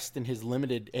impressed in his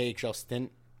limited AHL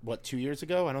stint, 2 years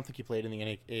ago? I don't think he played in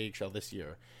the AHL this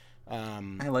year.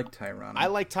 I like Tyroning. I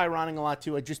like Tyroning a lot,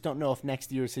 too. I just don't know if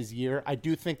next year is his year. I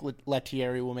do think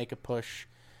Lettieri will make a push.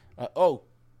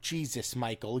 Jesus,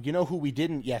 Michael. You know who we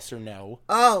didn't, yes or no?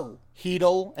 Oh!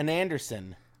 Hedl and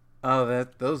Anderson. Oh,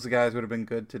 those guys would have been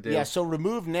good to do. Yeah, so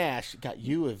remove Nash.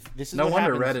 This is no what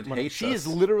wonder happens Reddit hates she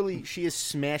us. She is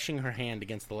smashing her hand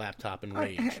against the laptop in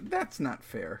rage. That's not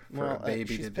fair for a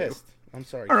baby she's to pissed. do. I'm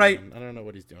sorry, all right. Kevin. I don't know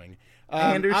what he's doing.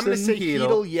 Anderson, I'm going to say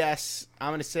Hedl, yes.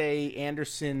 I'm going to say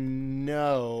Anderson,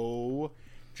 no,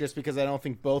 just because I don't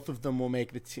think both of them will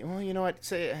make the team. Well, you know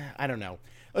what? I don't know.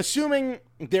 Assuming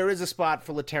there is a spot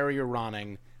for Lettieri or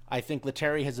Ronning, I think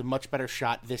Lettieri has a much better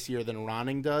shot this year than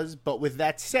Ronning does. But with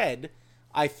that said,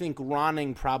 I think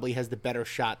Ronning probably has the better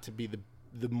shot to be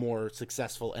the more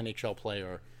successful NHL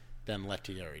player than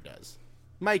Lettieri does.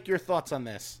 Mike, your thoughts on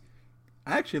this?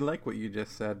 I actually like what you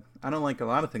just said. I don't like a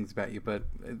lot of things about you, but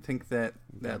I think that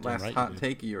last hot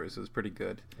take of yours was pretty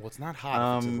good. Well, it's not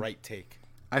hot if it's a right take.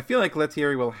 I feel like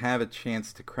Lettieri will have a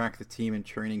chance to crack the team in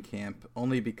training camp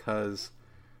only because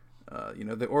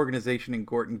the organization in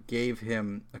Gorton gave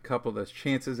him a couple of those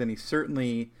chances, and he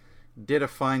certainly did a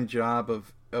fine job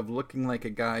of looking like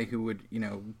a guy who would,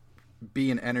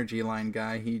 be an energy line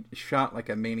guy. He shot like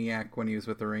a maniac when he was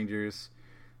with the Rangers.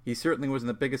 He certainly wasn't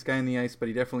the biggest guy on the ice, but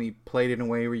he definitely played in a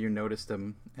way where you noticed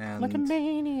him. And, like a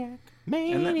maniac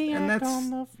that's,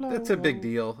 on the floor. That's a big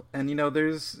deal. And,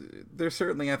 there's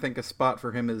certainly, I think, a spot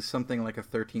for him as something like a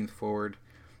 13th forward.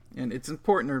 And it's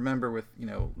important to remember with,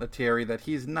 Lettieri that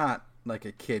he's not like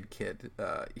a kid.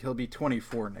 He'll be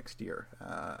 24 next year.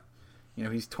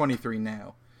 He's 23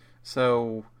 now.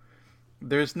 So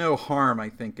there's no harm, I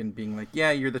think, in being like, yeah,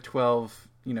 you're the 12,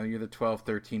 you're the 12,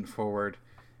 13 forward.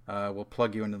 We'll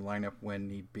plug you into the lineup when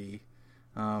need be.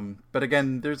 But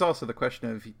again, there's also the question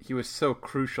of he was so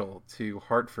crucial to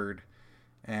Hartford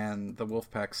and the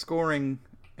Wolfpack scoring.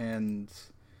 And,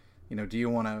 do you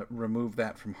want to remove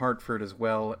that from Hartford as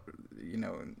well?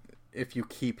 If you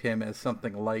keep him as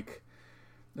something like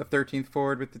a 13th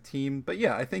forward with the team. But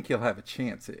yeah, I think he'll have a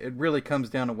chance. It really comes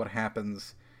down to what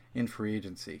happens in free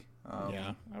agency.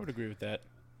 Yeah, I would agree with that.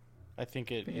 I think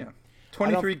it. Yeah.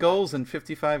 23 goals in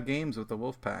 55 games with the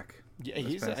Wolfpack. Yeah,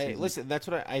 listen, that's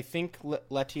what I think.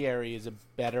 Lettieri is a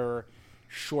better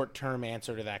short-term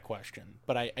answer to that question,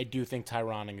 but I do think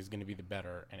Tyroning is going to be the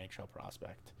better NHL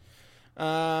prospect.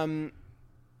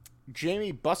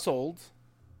 Jamie Bussold,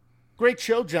 great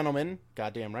show, gentlemen.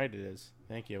 Goddamn right it is.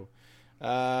 Thank you.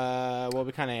 Well,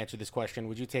 we kind of answered this question.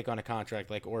 Would you take on a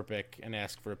contract like Orpik and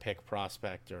ask for a pick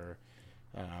prospect, or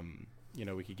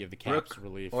we could give the Caps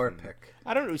relief. Orpik.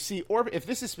 I don't know. See, if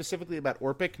this is specifically about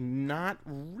Orpik, not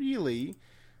really.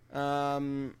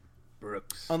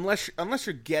 Brooks. Unless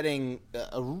you're getting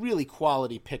a really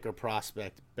quality picker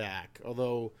prospect back.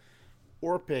 Although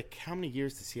Orpik, how many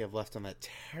years does he have left on that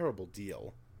terrible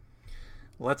deal?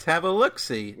 Let's have a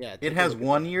look-see. Yeah, it has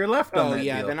 1 year left on that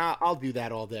deal. Oh, yeah, then I'll do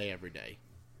that all day, every day.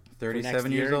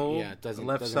 37 years old,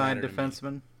 left side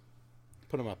defenseman.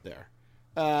 Put him up there.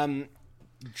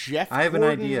 Jeff I have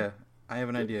Gordon. an idea. I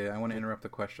want to interrupt the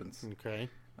questions. Okay.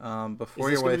 Before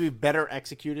Is this going to be better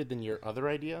executed than your other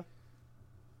idea?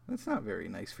 That's not very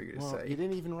nice for you to say. You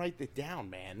didn't even write it down,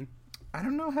 man. I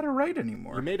don't know how to write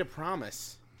anymore. You made a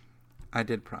promise. I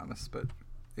did promise, but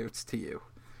it's to you.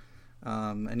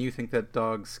 And you think that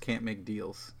dogs can't make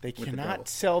deals? They cannot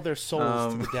sell their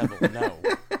souls to the devil.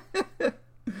 No.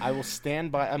 I will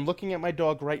stand by. I'm looking at my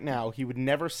dog right now. He would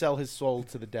never sell his soul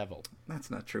to the devil.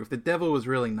 That's not true. If the devil was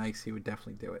really nice, he would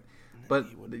definitely do it. But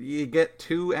you get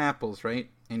 2 apples, right?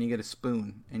 And you get a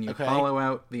spoon, and you hollow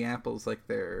out the apples like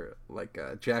they're like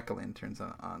jack-o'-lanterns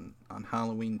on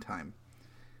Halloween time.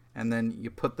 And then you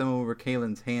put them over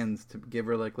Kaylin's hands to give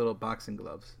her like little boxing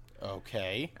gloves.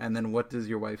 Okay. And then what does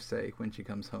your wife say when she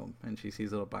comes home and she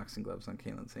sees little boxing gloves on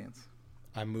Kaylin's hands?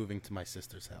 I'm moving to my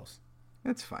sister's house.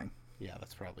 That's fine. Yeah,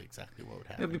 that's probably exactly what would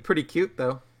happen. It'd be pretty cute,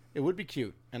 though. It would be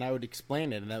cute, and I would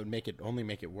explain it, and that would only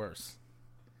make it worse.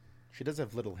 She does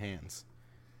have little hands.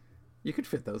 You could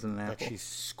fit those in an apple. That she's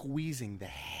squeezing the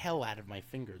hell out of my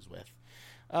fingers with.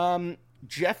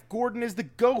 Jeff Gordon is the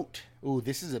GOAT. Ooh,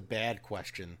 this is a bad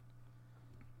question.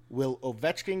 Will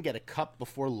Ovechkin get a cup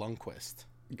before Lundqvist?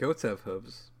 Goats have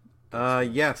hooves.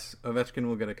 Yes, Ovechkin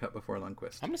will get a cup before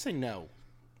Lundqvist. I'm going to say no.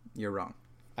 You're wrong.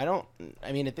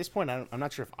 At this point, I'm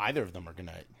not sure if either of them are going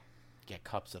to get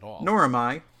cups at all. Nor am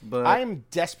I, but I am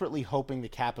desperately hoping the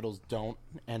Capitals don't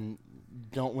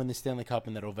win the Stanley Cup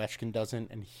and that Ovechkin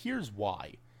doesn't, and here's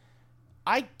why.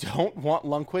 I don't want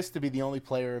Lundqvist to be the only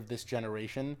player of this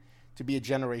generation to be a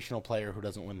generational player who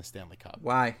doesn't win the Stanley Cup.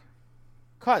 Why?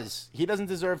 Because he doesn't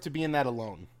deserve to be in that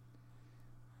alone.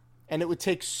 And it would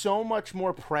take so much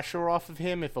more pressure off of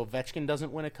him if Ovechkin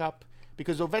doesn't win a cup,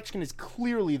 because Ovechkin is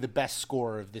clearly the best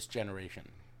scorer of this generation.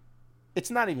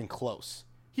 It's not even close.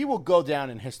 He will go down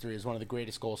in history as one of the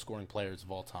greatest goal-scoring players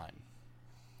of all time.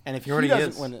 And if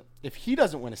he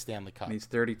doesn't win a Stanley Cup, and he's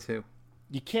 32.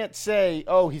 You can't say,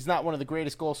 "Oh, he's not one of the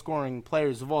greatest goal-scoring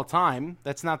players of all time."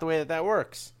 That's not the way that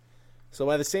works. So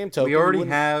by the same token, we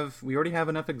already have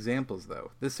enough examples,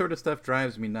 though. This sort of stuff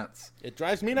drives me nuts. It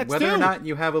drives me nuts Whether too. or not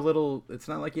you have a little, it's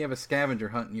not like you have a scavenger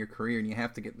hunt in your career and you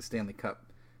have to get the Stanley Cup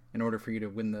in order for you to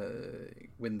win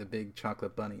the big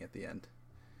chocolate bunny at the end.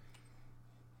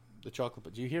 The chocolate.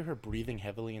 But do you hear her breathing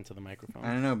heavily into the microphone?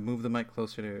 I don't know. Move the mic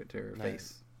closer to her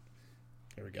face.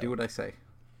 Here we go. Do what I say.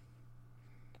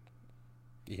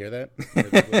 You hear that?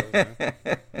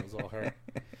 That was all her.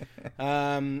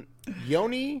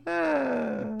 Yoni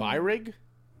Byrig?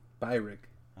 Byrig.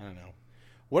 I don't know.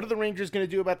 What are the Rangers going to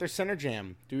do about their center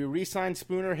jam? Do we re-sign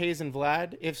Spooner, Hayes, and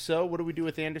Vlad? If so, what do we do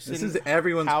with Anderson, this is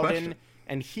everyone's Howden, question.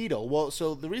 and Hedel? Well,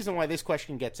 so the reason why this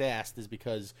question gets asked is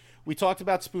because we talked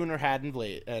about Spooner, Haddon,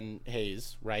 and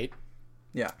Hayes, right?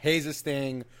 Yeah. Hayes is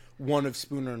staying. One of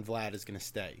Spooner and Vlad is going to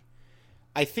stay.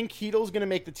 I think Hedel's going to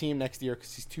make the team next year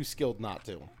because he's too skilled not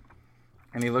to.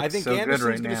 And he looks I think so Anderson's good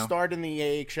right going to now. start in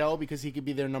the AHL because he could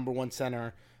be their number one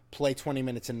center, play 20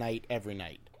 minutes a night every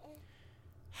night.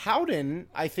 Howden,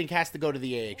 I think, has to go to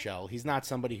the AHL. He's not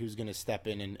somebody who's going to step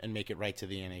in and make it right to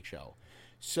the NHL.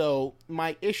 So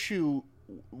my issue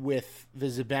with the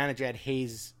Zibanejad,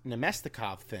 Hayes,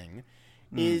 Nemestikov thing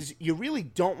is you really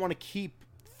don't want to keep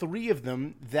three of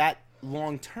them that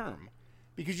long term.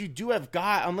 Because you do have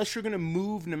guys, unless you're going to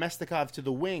move Nemestikov to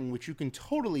the wing, which you can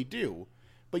totally do,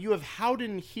 but you have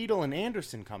Howden, Hedel, and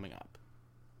Anderson coming up.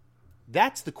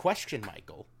 That's the question,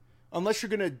 Michael. Unless you're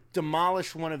going to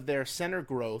demolish one of their center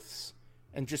growths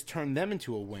and just turn them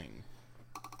into a wing.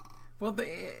 Well,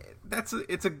 it's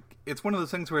one of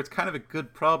those things where it's kind of a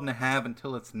good problem to have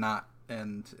until it's not.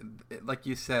 And like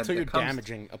you said, so you're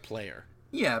damaging a player.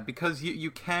 Yeah, because you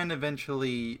can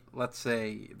eventually, let's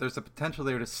say, there's a potential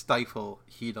there to stifle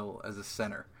Hedel as a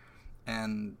center.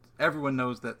 And everyone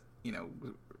knows that,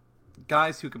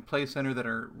 guys who can play center that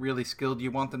are really skilled,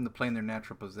 you want them to play in their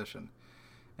natural position.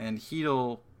 And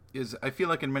Hedel I feel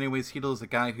like in many ways, Hedel is a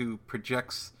guy who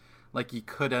projects like he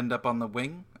could end up on the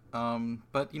wing.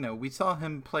 But, we saw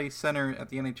him play center at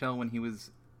the NHL when he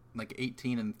was like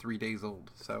 18 and 3 days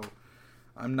old. So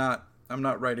I'm not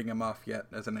writing him off yet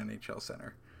as an NHL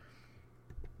center.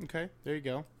 Okay, there you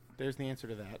go. There's the answer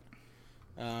to that.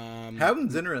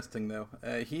 Howden's interesting though.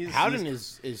 Howden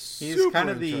is super kind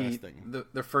of interesting.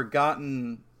 the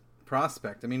forgotten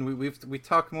prospect. I mean, we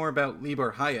talk more about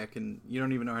Libor Hayek, and you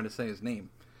don't even know how to say his name.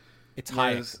 It's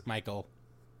Hayek, Michael.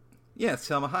 Yeah,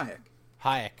 Selma Hayek.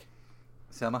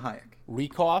 Selma Hayek.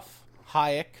 Riekoff,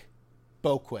 Hayek,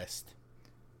 Boquist.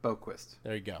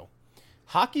 There you go.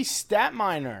 Hockey stat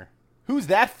miner. Who's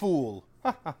that fool?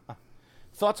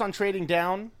 Thoughts on trading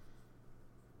down?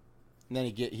 And then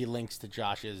he links to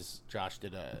Josh's. Josh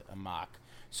did a mock.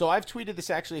 So I've tweeted this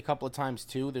actually a couple of times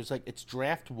too. There's it's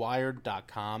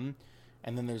draftwired.com,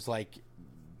 and then there's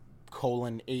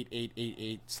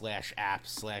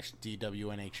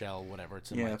 :8888/apps/DWNHL, whatever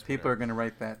it's in. Yeah, people are going to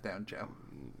write that down, Joe.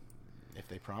 If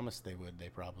they promised they would, they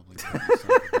probably would.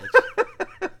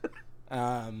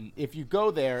 If you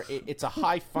go there, it's a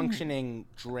high-functioning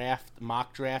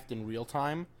mock draft in real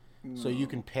time, so you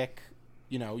can pick.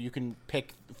 You can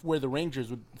pick where the Rangers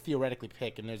would theoretically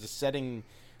pick, and there's a setting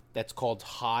that's called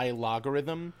high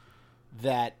logarithm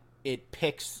that it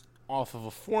picks off of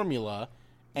a formula,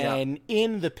 and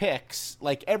in the picks,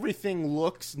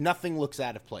 nothing looks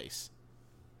out of place.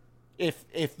 If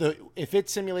it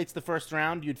simulates the first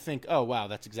round, you'd think, oh wow,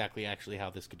 that's exactly actually how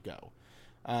this could go.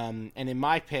 And in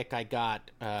my pick, I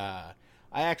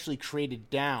actually traded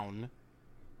down,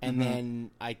 and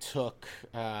then I took.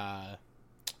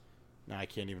 No, I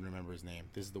can't even remember his name.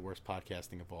 This is the worst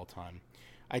podcasting of all time.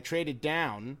 I traded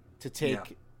down to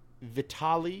take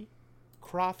Vitaly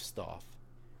Kravtsov.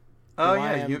 Oh,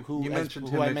 yeah. You mentioned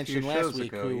him I mentioned last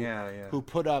week. Ago. Who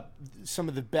put up some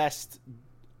of the best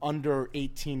under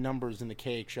 18 numbers in the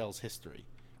KHL's history.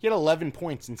 He had 11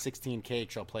 points in 16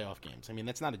 KHL playoff games. I mean,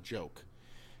 that's not a joke.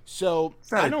 So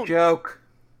it's not a joke.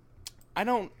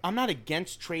 I'm not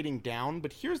against trading down,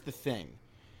 but here's the thing.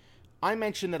 I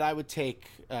mentioned that I would take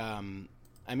Kravtsov.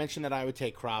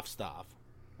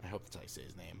 I hope that's how you say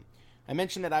his name. I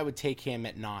mentioned that I would take him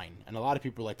at 9, and a lot of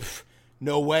people are like,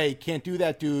 no way, can't do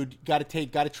that, dude. Got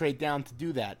to trade down to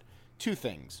do that. Two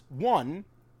things. One,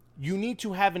 You need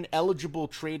to have an eligible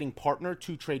trading partner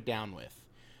to trade down with.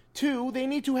 2, they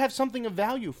need to have something of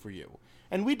value for you.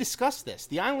 And we discussed this.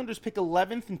 The Islanders pick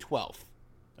 11th and 12th.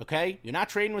 Okay? You're not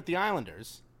trading with the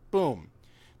Islanders. Boom.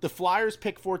 The Flyers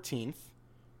pick 14th.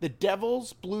 The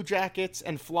Devils, Blue Jackets,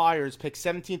 and Flyers pick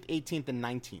 17th, 18th, and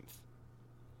 19th.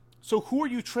 So who are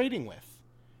you trading with?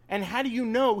 And how do you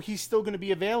know he's still going to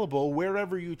be available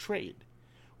wherever you trade?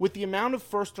 With the amount of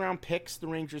first-round picks the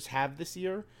Rangers have this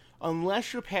year,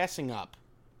 unless you're passing up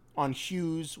on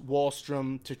Hughes,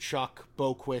 Wahlstrom, Tkachuk,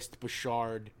 Boquist,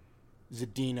 Bouchard,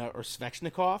 Zadina, or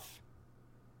Svechnikov,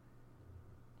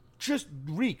 just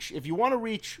reach. If you want to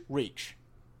reach, reach.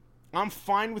 I'm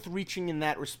fine with reaching in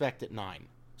that respect at 9.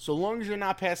 So long as you're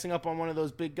not passing up on one of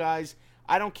those big guys.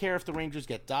 I don't care if the Rangers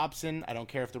get Dobson. I don't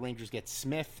care if the Rangers get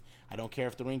Smith. I don't care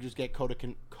if the Rangers get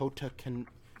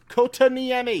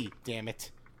Kotkaniemi. Damn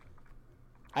it.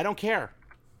 I don't care.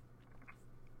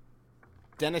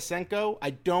 Denisenko, I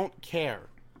don't care.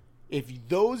 If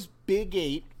those big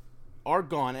 8 are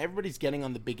gone, everybody's getting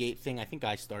on the big 8 thing. I think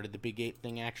I started the big 8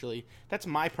 thing, actually. That's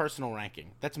my personal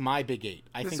ranking. That's my big 8.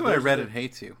 This is why Reddit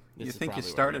hates you. You think you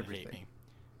started everything.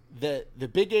 The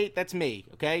big 8, that's me,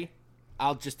 okay?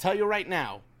 I'll just tell you right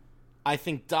now. I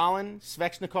think Dahlin,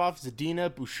 Svechnikov,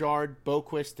 Zadina, Bouchard,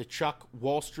 Boquist, Tkachuk,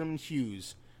 Wahlstrom,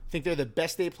 Hughes. I think they're the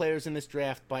best 8 players in this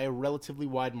draft by a relatively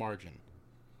wide margin.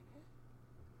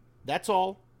 That's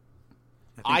all.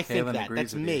 I think that.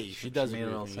 That's me. She does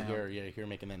agree with me. You hear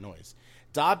making that noise.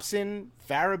 Dobson,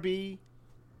 Farabee,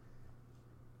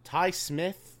 Ty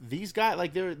Smith, these guys,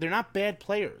 like they're not bad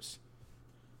players.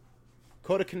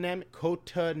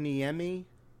 Kotkaniemi,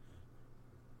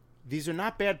 these are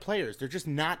not bad players. They're just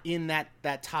not in that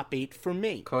top 8 for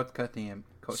me.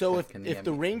 So if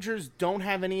the Rangers don't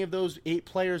have any of those 8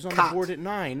 players on the board at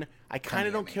 9, I kind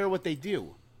of don't care what they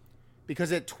do.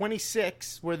 Because at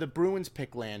 26, where the Bruins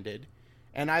pick landed,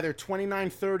 and either 29,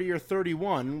 30, or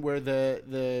 31, where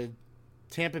the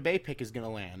Tampa Bay pick is going to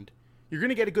land, you're going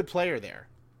to get a good player there.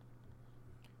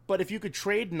 But if you could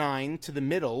trade 9 to the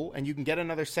middle, and you can get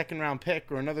another second-round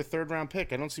pick or another third-round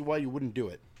pick, I don't see why you wouldn't do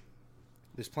it.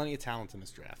 There's plenty of talent in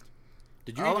this draft.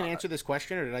 Did you even answer this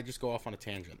question, or did I just go off on a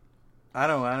tangent? I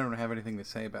don't have anything to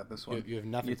say about this one. You have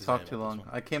nothing to say about too long.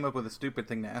 I came up with a stupid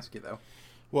thing to ask you, though.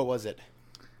 What was it?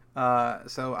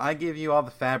 So I give you all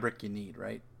the fabric you need,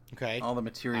 right? Okay. All the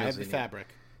materials. I have the fabric.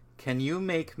 Can you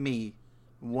make me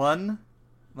one,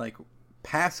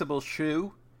 passable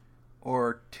shoe,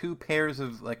 or 2 pairs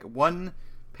of, 1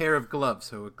 pair of gloves,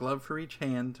 so a glove for each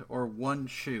hand, or 1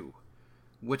 shoe?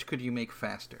 Which could you make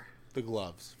faster? The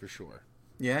gloves, for sure.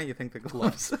 Yeah, you think the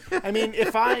gloves? I mean,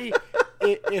 if I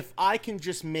can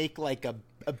just make a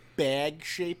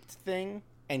bag-shaped thing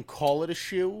and call it a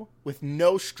shoe with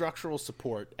no structural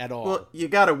support at all. Well, you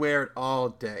got to wear it all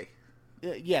day.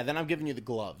 Yeah, then I'm giving you the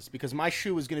gloves because my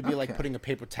shoe is going to be like putting a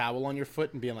paper towel on your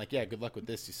foot and being like, "Yeah, good luck with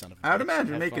this, you son of a bitch." I would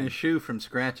imagine making a shoe from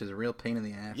scratch is a real pain in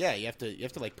the ass. Yeah, you have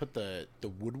to put the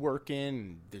woodwork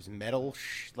in. There's metal.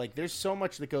 There's so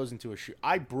much that goes into a shoe.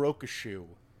 I broke a shoe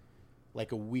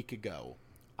a week ago.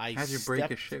 How'd you break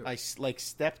a shoe? I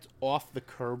stepped off the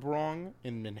curb wrong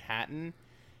in Manhattan,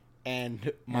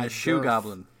 and my shoe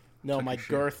goblin. No, my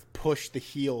girth pushed the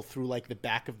heel through the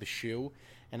back of the shoe.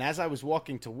 And as I was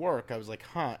walking to work, I was like,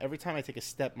 every time I take a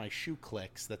step, my shoe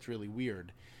clicks. That's really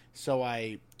weird. So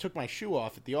I took my shoe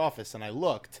off at the office, and I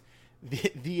looked.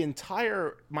 The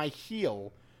entire, my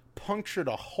heel punctured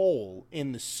a hole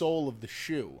in the sole of the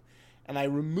shoe. And I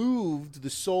removed the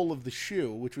sole of the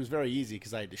shoe, which was very easy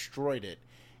because I destroyed it.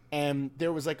 And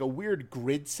there was a weird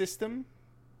grid system,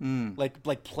 like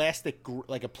a plastic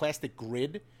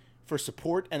grid for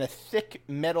support, and a thick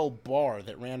metal bar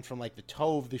that ran from the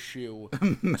toe of the shoe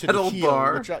to the heel,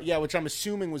 bar, which I'm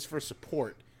assuming was for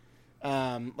support,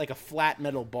 a flat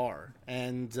metal bar.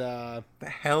 And the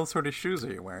hell sort of shoes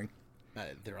are you wearing?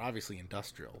 They're obviously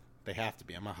industrial. They have to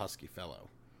be. I'm a husky fellow,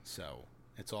 so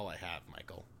it's all I have,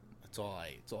 Michael. It's all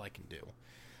I can do.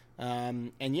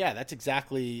 And yeah,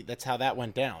 that's how that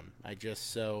went down. I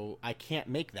can't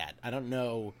make that. I don't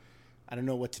know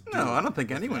what to do. No, I don't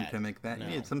think anyone can make that. No.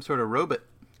 You need some sort of robot.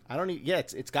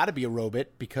 It's got to be a robot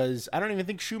because I don't even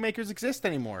think shoemakers exist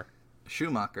anymore.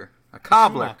 Schumacher. A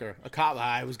cobbler.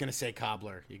 I was going to say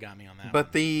cobbler. You got me on that. But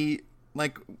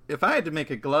if I had to make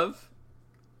a glove,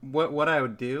 what I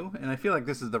would do, and I feel like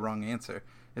this is the wrong answer,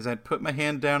 is I'd put my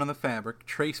hand down on the fabric,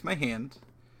 trace my hand,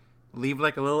 leave a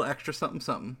little extra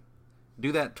something,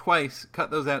 do that twice,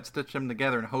 cut those out, stitch them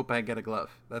together, and hope I get a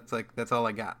glove. That's all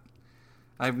I got.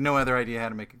 I have no other idea how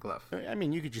to make a glove. I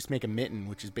mean, you could just make a mitten,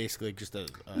 which is basically just a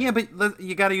yeah, but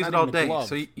you got to use it all day. Glove.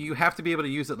 So you have to be able to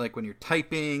use it like when you're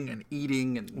typing and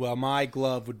eating. And well, my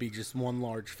glove would be just one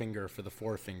large finger for the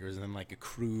 4 fingers, and then like a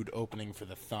crude opening for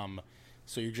the thumb.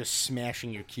 So you're just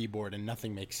smashing your keyboard, and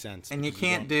nothing makes sense. And you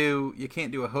can't do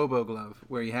a hobo glove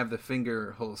where you have the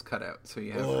finger holes cut out. So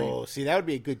you have. Oh, see, that would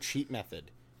be a good cheat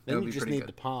method. Then you just need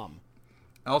the palm.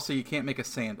 Also, you can't make a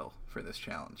sandal for this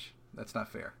challenge. That's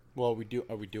not fair. Well,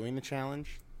 are we doing the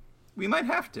challenge? We might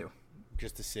have to,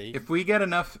 just to see if we get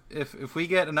enough. If we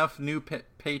get enough new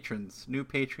patrons, new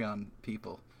Patreon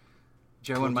people,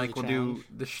 Joe and Mike will do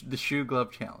the shoe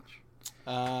glove challenge.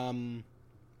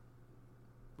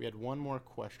 We had one more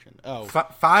question. Oh,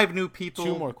 5 new people.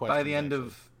 2 more questions by the end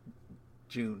of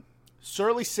June.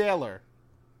 Surly Sailor.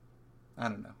 I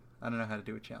don't know how to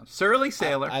do a challenge. Surly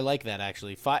Sailor. I like that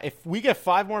actually. If we get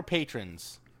 5 more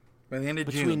patrons. By the end of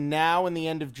June. Between now and the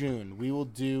end of June, we will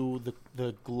do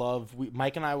the glove.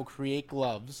 Mike and I will create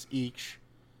gloves each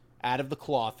out of the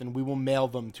cloth, and we will mail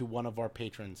them to one of our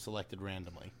patrons selected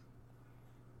randomly.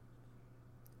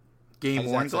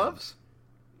 Game-worn gloves?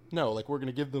 No, like we're going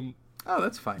to give them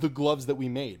that's fine. The gloves that we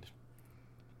made.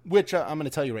 Which I'm going to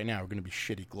tell you right now are going to be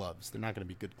shitty gloves. They're not going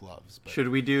to be good gloves. But should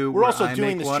we do... We're also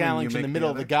doing this challenge in the middle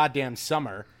of the goddamn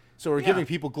summer, so we're giving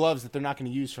people gloves that they're not going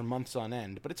to use for months on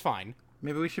end, but it's fine.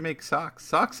 Maybe we should make socks.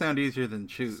 Socks sound easier than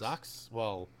shoes. Socks?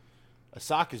 Well, a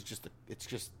sock is just a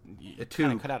tube.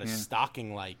 Kind of cut out a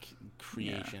stocking-like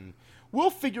creation. Yeah.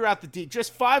 We'll figure out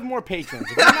just 5 more patrons.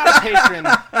 If you're not a patron,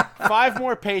 5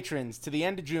 more patrons to the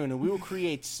end of June, and we will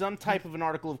create some type of an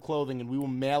article of clothing, and we will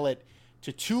mail it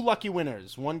to 2 lucky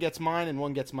winners. One gets mine, and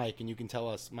one gets Mike, and you can tell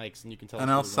us Mike's, and you can tell us. And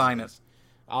I'll sign it.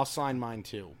 I'll sign mine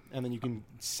too, and then you can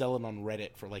sell it on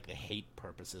Reddit for like the hate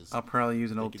purposes. I'll probably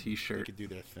use an old T-shirt. They could do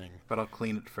their thing, but I'll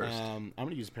clean it first. I'm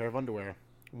gonna use a pair of underwear,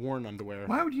 worn underwear.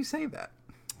 Why would you say that?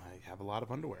 I have a lot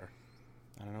of underwear.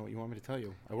 I don't know what you want me to tell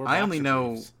you. I only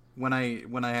know when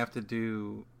I have to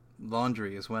do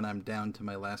laundry is when I'm down to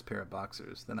my last pair of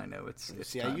boxers. Then I know it's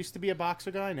See, time. I used to be a boxer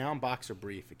guy. Now I'm boxer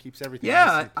brief. It keeps everything.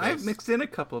 Yeah, I've mixed in a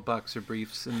couple of boxer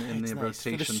briefs in the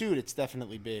rotation. For the suit, it's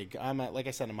definitely big. Like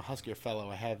I said, I'm a Husker fellow.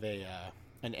 I have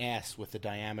an ass with the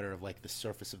diameter of like the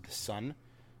surface of the sun.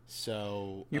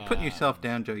 So you're putting yourself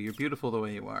down, Joe. You're beautiful the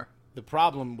way you are. The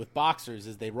problem with boxers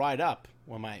is they ride up.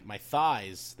 Well, my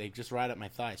thighs, they just ride up my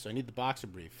thighs. So I need the boxer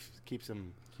brief. Keeps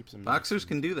them. Boxers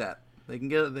can do that.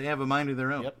 They have a mind of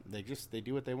their own. Yep, they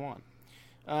do what they want.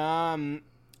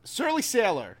 Surly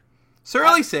Sailor.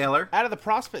 Surly Sailor. Out of the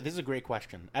prospect, this is a great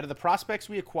question. Out of the prospects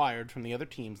we acquired from the other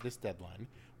teams this deadline,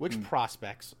 which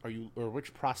prospect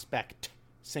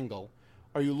single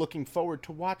are you looking forward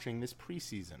to watching this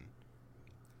preseason?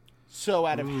 So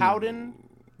out of Howden,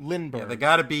 Lindbergh, they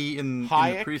got to be in the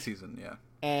preseason. Yeah,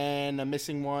 and I'm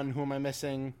missing one. Who am I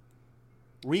missing?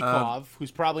 Rykov, who's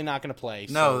probably not going to play.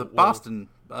 No, Boston,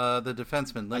 the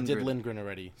defenseman. Lindgren. I did Lindgren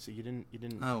already, so you didn't.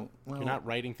 Oh, well, you're not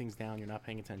writing things down. You're not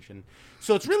paying attention.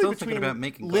 So it's really between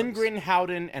Lindgren,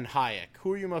 Howden, and Hayek.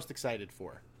 Who are you most excited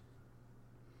for?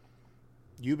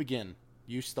 You begin.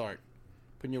 You start.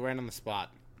 Putting you right on the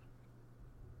spot.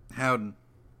 Howden.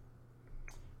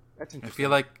 That's I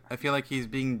feel like he's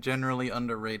being generally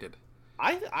underrated.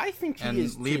 I think he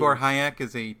is. And Libor Hayek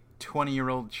is a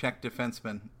 20-year-old Czech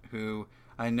defenseman who.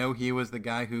 I know he was the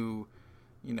guy who,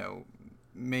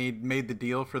 made the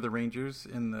deal for the Rangers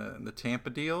in the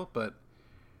Tampa deal, but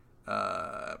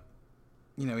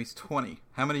he's 20.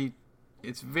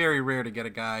 It's very rare to get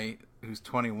a guy who's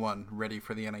 21 ready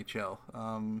for the NHL.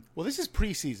 Well, this is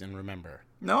preseason, remember?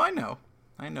 No, I know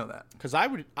that. Because I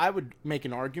would make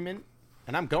an argument,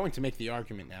 and I'm going to make the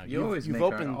argument now.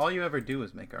 All you ever do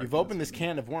is make arguments. You've opened this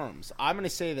can of worms. I'm going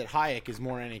to say that Hayek is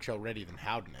more NHL ready than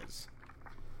Howden is.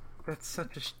 That's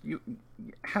such a.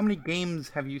 How many games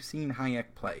have you seen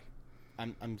Hayek play?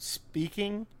 I'm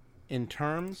speaking in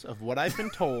terms of what I've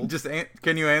been told.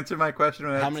 Can you answer my question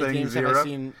without saying 0? How many games have I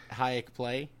seen Hayek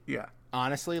play? Yeah.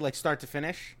 Honestly, like start to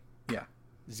finish? Yeah.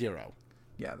 0.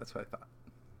 Yeah, that's what I thought.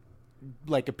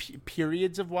 Like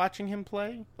periods of watching him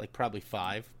play? Like probably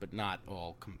 5, but not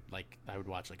all. Like I would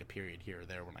watch like a period here or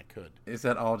there when I could. Is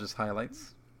that all just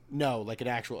highlights? No, like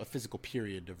a physical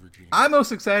period of regime. I'm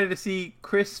most excited to see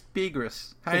Chris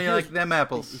Begris. How do you like them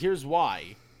apples? Here's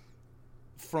why.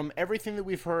 From everything that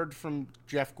we've heard from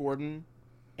Jeff Gordon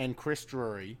and Chris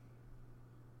Drury,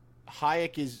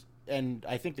 Hayek is, and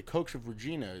I think the coach of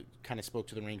Regina kind of spoke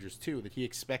to the Rangers too, that he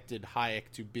expected Hayek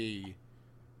to be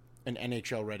an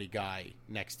NHL-ready guy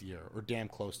next year, or damn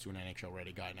close to an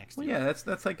NHL-ready guy next year. Yeah,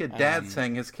 that's like a dad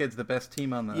saying his kid's the best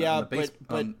team on the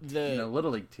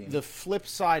Little League team. The flip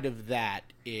side of that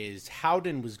is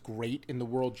Howden was great in the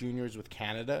World Juniors with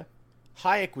Canada.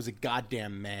 Hayek was a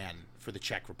goddamn man for the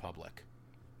Czech Republic.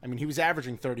 I mean, he was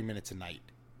averaging 30 minutes a night,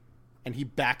 and he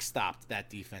backstopped that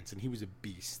defense, and he was a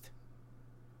beast.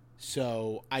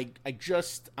 So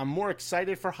I'm more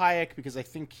excited for Hayek because I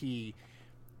think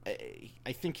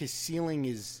his ceiling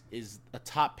is a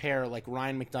top pair, like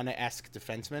Ryan McDonough-esque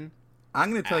defenseman. I'm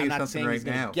going to tell you something right now. I'm not saying he's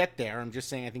going to get there. I'm just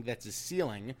saying I think that's his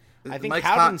ceiling. I think Mike's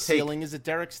Howden's ceiling is a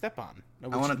Derek Stepan,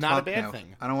 which is not a bad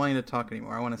thing. I don't want you to talk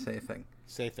anymore. I want to say a thing.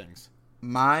 Say things.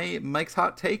 Mike's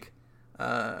hot take,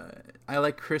 I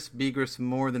like Chris Begris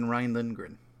more than Ryan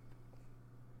Lindgren.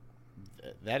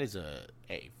 That is a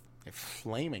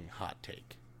flaming hot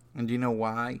take. And do you know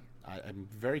why? I'm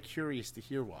very curious to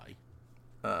hear why.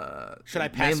 Should I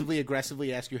passively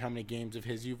aggressively ask you how many games of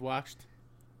his you've watched?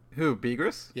 Who,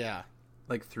 Begris? Yeah.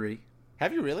 Like 3.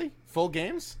 Have you really? Full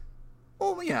games?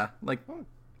 Oh, yeah. Like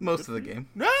most of the game.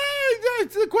 No,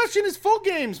 the question is full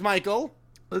games, Michael.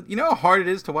 You know how hard it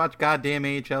is to watch goddamn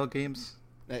AHL games?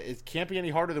 It can't be any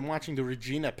harder than watching the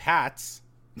Regina Pats.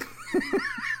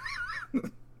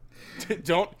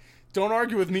 Don't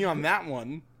argue with me on that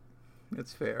one.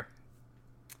 That's fair.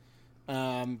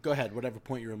 Go ahead, whatever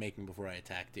point you were making before I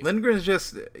attacked you.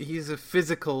 Lindgren's he's a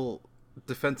physical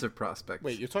defensive prospect.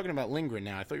 Wait, you're talking about Lindgren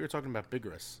now. I thought you were talking about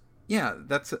Begris. Yeah,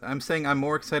 I'm saying I'm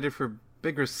more excited for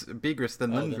Begris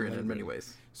than Lindgren in many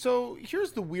ways. So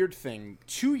here's the weird thing.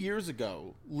 2 years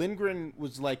ago, Lindgren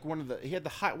was like one of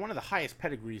the highest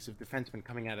pedigrees of defensemen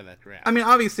coming out of that draft. I mean,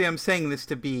 obviously I'm saying this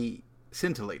to be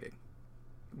scintillating.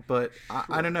 But sure.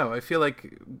 I don't know. I feel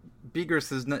like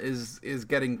Begris is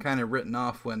getting kind of written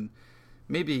off when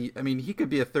maybe, I mean, he could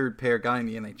be a third pair guy in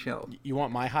the NHL. You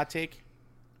want my hot take?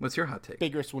 What's your hot take?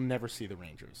 Begris will never see the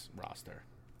Rangers roster.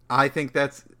 I think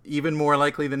that's even more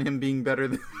likely than him being better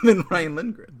than Ryan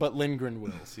Lindgren. But Lindgren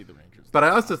will see the Rangers. But I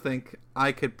also think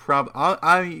I could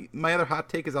my other hot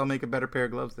take is I'll make a better pair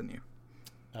of gloves than you.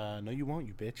 No, you won't,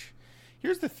 you bitch.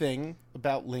 Here's the thing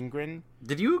about Lindgren.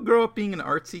 Did you grow up being an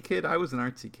artsy kid? I was an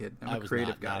artsy kid. I'm a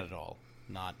creative guy. Not at all.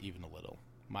 Not even a little.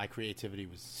 My creativity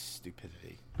was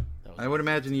stupidity. I would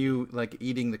imagine you like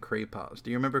eating the crepas. Do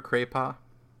you remember crepa?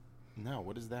 No,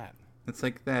 what is that? It's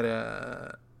like that.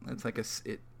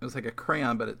 It was like a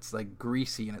crayon, but it's like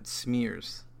greasy and it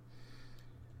smears.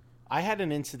 I had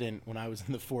an incident when I was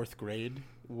in the 4th grade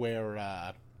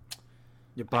where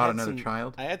you bought another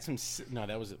child. I had some. No,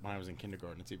 that was when I was in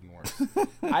kindergarten. It's even worse.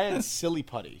 I had silly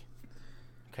putty.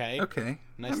 Okay.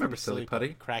 Nice. I remember silly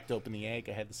putty. Cracked open the egg.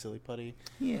 I had the silly putty.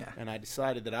 Yeah. And I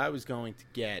decided that I was going to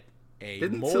get a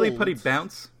Didn't mold. silly putty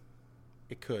bounce?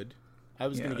 It could. I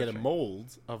was going to get a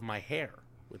mold of my hair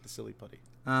with the silly putty.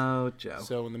 Oh, Joe.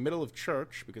 So in the middle of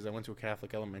church, because I went to a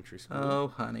Catholic elementary school. Oh,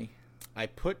 honey. I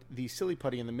put the silly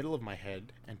putty in the middle of my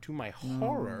head, and to my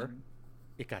horror,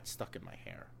 it got stuck in my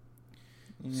hair.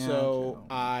 Yeah, so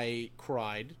I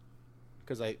cried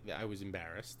because I was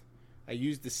embarrassed. I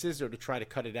used the scissor to try to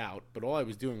cut it out, but all I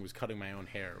was doing was cutting my own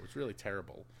hair. It was really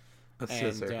terrible.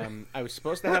 Scissor. I was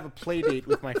supposed to have a play date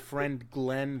with my friend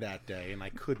Glenn that day, and I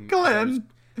couldn't. Glenn?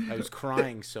 I was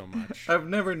crying so much. I've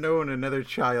never known another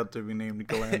child to be named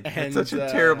Glenn. It's such a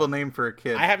terrible name for a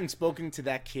kid. I haven't spoken to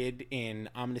that kid in,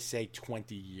 I'm going to say,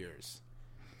 20 years.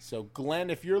 So, Glenn,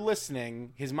 if you're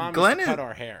listening, his mom used to cut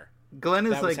our hair. Glenn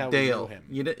is like Dale.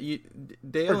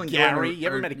 Dale or and Gary. Glenn you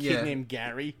ever met a kid named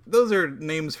Gary? Those are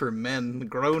names for men,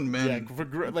 grown men.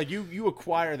 Yeah, like you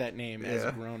acquire that name as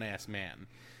a grown-ass man.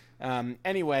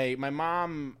 Anyway, my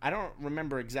mom, I don't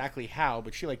remember exactly how,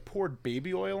 but she like poured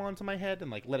baby oil onto my head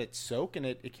and like let it soak, and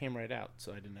it came right out,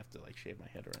 so I didn't have to like shave my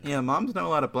head or anything. Yeah, moms know a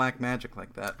lot of black magic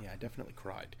like that. Yeah, I definitely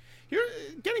cried. Here,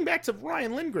 getting back to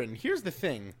Ryan Lindgren, here's the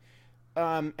thing.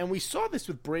 And we saw this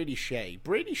with Brady Shea.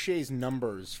 Brady Shea's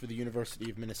numbers for the University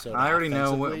of Minnesota. I already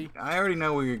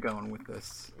know where you're going with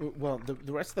this. Well,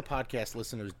 the rest of the podcast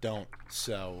listeners don't,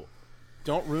 so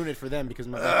don't ruin it for them because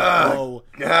I'm about to blow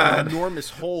an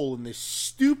enormous hole in this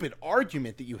stupid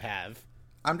argument that you have.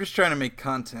 I'm just trying to make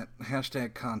content.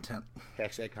 Hashtag content.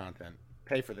 Hashtag content.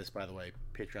 Pay for this, by the way.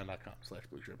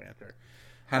 Patreon.com/BlueShirtBanter.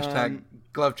 Hashtag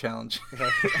glove challenge.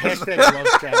 Hashtag glove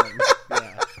challenge.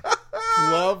 Yeah.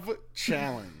 Glove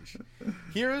challenge.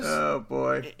 Here's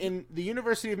in the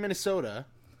University of Minnesota,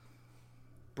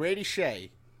 Brady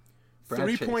Shea,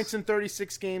 3 points in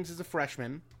 36 games as a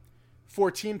freshman,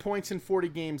 14 points in 40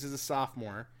 games as a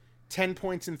sophomore, 10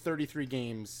 points in 33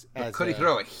 games as Could he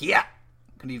throw a hit?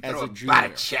 Could he throw a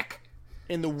body check?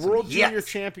 In the World Junior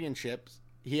Championships,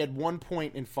 he had 1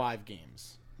 point in 5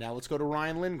 games. Now let's go to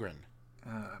Ryan Lindgren.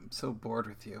 I'm so bored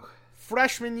with you.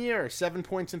 Freshman year, 7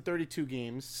 points in 32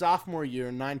 games. Sophomore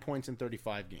year, 9 points in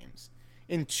 35 games.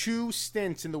 In 2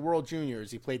 stints in the World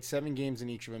Juniors, he played 7 games in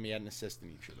each of them. He had an assist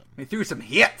in each of them. He threw some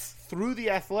hits. Through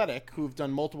The Athletic, who've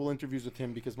done multiple interviews with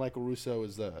him because Michael Russo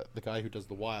is the guy who does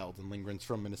the Wild, and Lindgren's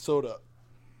from Minnesota.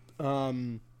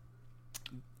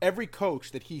 Every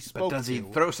coach that he spoke to... But does he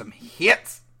throw some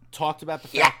hits? Talked about the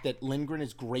fact that Lindgren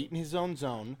is great in his own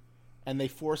zone, and they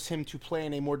force him to play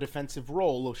in a more defensive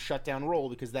role, a shutdown role,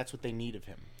 because that's what they need of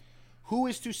him. Who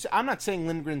is to say... I'm not saying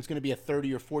Lindgren's going to be a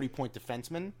 30 or 40-point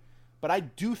defenseman, but I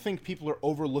do think people are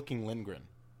overlooking Lindgren.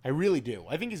 I really do.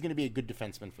 I think he's going to be a good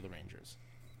defenseman for the Rangers.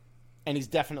 And he's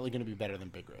definitely going to be better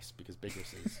than Bigris, because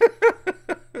Bigris is...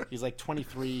 he's like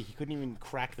 23. He couldn't even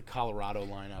crack the Colorado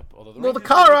lineup. Although the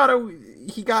Colorado,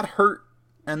 he got hurt,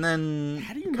 and then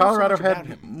How do you know Colorado so much had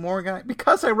about him? more guys.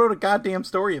 Because I wrote a goddamn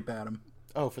story about him.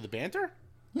 Oh, for the banter?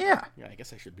 Yeah. Yeah, I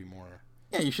guess I should be more...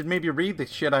 Yeah, you should maybe read the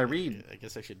shit I read. I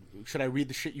guess I should... Should I read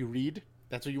the shit you read?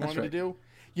 That's what you want That's me to right. do?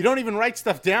 You don't even write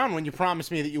stuff down when you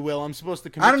promise me that you will. I'm supposed to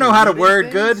commit I don't know how to reading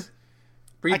word things? good.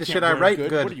 Read I the can't shit I word write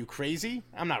good. What are good. you, crazy?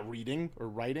 I'm not reading or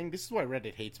writing. This is why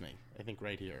Reddit hates me. I think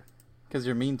right here. Because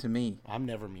you're mean to me, I'm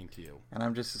never mean to you. and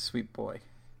I'm just a sweet boy.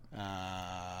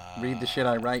 Uh, Read the shit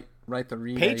I write. Write the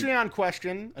read. Patreon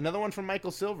question. Another one from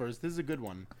Michael Silvers. This is a good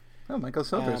one. Oh, Michael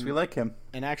Silvers. We like him.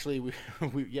 And actually, we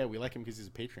like him because he's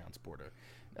a Patreon supporter.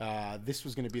 This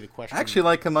was going to be the question. I actually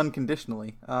like him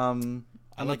unconditionally. I'm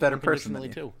I a like better him person than you.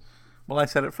 unconditionally, too. Well, I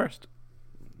said it first.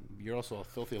 You're also a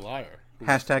filthy liar.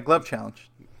 Hashtag glove challenge.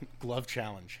 Glove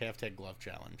challenge. Hashtag glove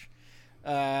challenge.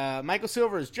 Michael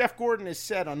Silvers. Jeff Gordon has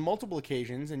said on multiple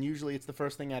occasions, and usually it's the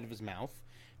first thing out of his mouth,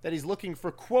 that he's looking for,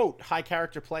 quote,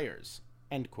 high-character players,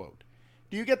 end quote.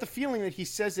 Do you get the feeling that he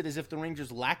says it as if the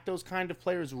Rangers lacked those kind of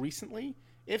players recently?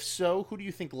 If so, who do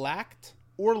you think lacked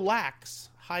or lacks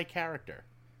high character?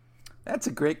 That's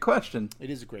a great question. It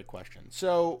is a great question.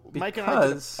 So Mike and I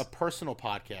did a personal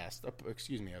podcast, a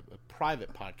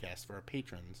private podcast for our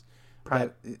patrons.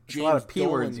 It's a lot of P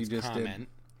words you just did.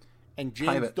 And James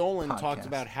Private Dolan podcast. talked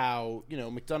about how,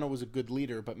 McDonough was a good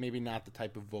leader, but maybe not the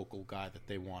type of vocal guy that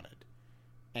they wanted.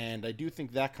 And I do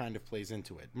think that kind of plays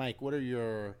into it. Mike, what are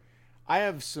your... I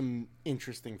have some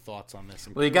interesting thoughts on this.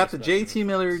 Well, you got the JT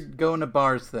Miller going to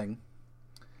bars thing.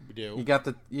 We do. You got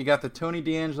the Tony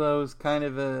D'Angelo's kind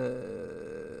of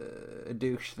a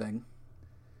douche thing.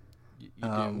 You do.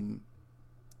 And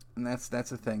that's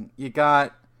a thing. You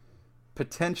got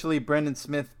potentially Brendan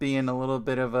Smith being a little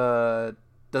bit of a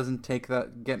doesn't take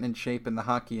that getting in shape in the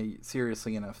hockey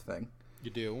seriously enough thing. You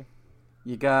do.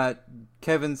 You got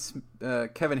Kevin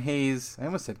Hayes. I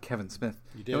almost said Kevin Smith.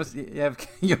 You did. You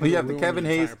have the Kevin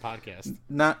Hayes podcast.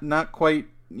 Not quite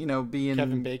being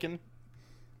Kevin Bacon.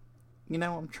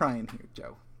 I'm trying here,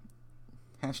 Joe.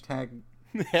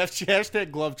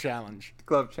 Hashtag glove challenge.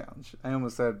 Glove challenge. I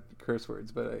almost said curse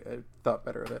words, but I thought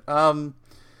better of it. I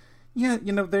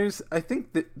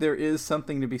think that there is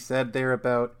something to be said there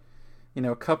about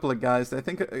a couple of guys. I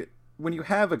think when you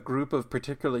have a group of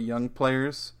particularly young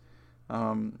players.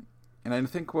 And I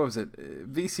think, what was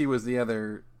it? VC was the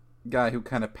other guy who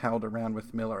kind of palled around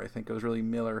with Miller. I think it was really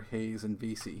Miller, Hayes, and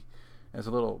VC as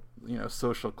a little,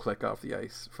 social clique off the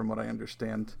ice, from what I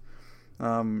understand.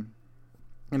 When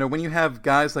you have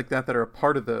guys like that are a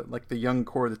part of the young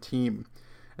core of the team,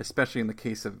 especially in the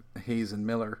case of Hayes and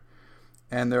Miller,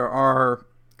 and there are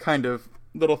kind of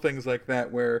little things like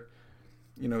that where,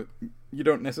 you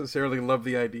don't necessarily love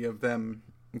the idea of them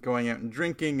going out and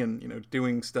drinking and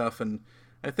doing stuff, and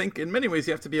I think in many ways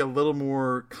you have to be a little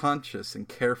more conscious and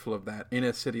careful of that in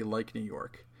a city like New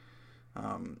York.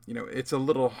 It's a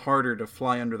little harder to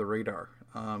fly under the radar.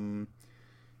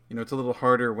 It's a little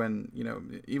harder when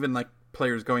even like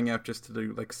players going out just to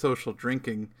do like social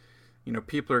drinking.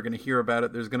 People are going to hear about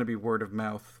it. There's going to be word of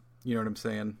mouth. You know what I'm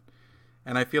saying?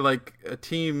 And I feel like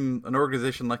an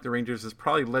organization like the Rangers is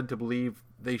probably led to believe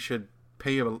they should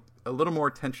pay a little more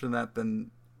attention to that than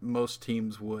most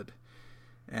teams would.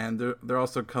 And there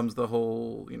also comes the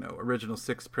whole, Original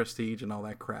Six prestige and all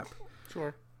that crap.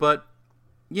 Sure. But,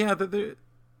 yeah, did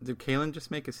Kaylin just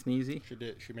make a sneezy? She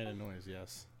did. She made a noise,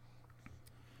 yes.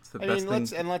 It's the best thing.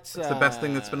 It's the best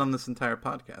thing that's been on this entire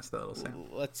podcast, that'll say.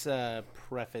 Let's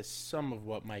preface some of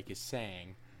what Mike is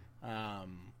saying.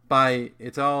 By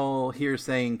it's all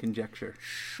hearsay and conjecture.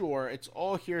 Sure, it's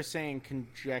all hearsay and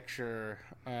conjecture.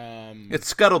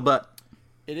 It's scuttlebutt.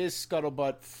 It is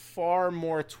scuttlebutt, far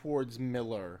more towards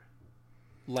Miller.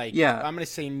 I'm going to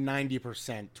say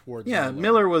 90% towards Miller. Yeah,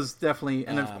 Miller was definitely,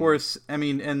 and of course,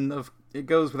 it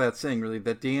goes without saying, really,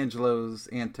 that D'Angelo's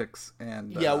antics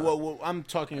and well, I'm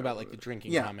talking about like the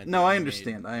drinking comment. No, I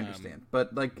understand.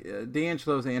 But like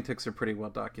D'Angelo's antics are pretty well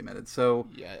documented. So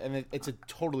yeah, and it's a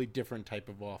totally different type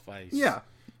of off ice. Yeah,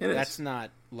 that's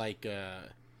not like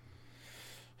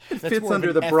it fits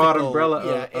under the broad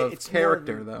umbrella of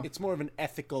character, though. It's more of an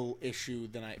ethical issue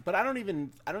than But I don't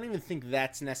even think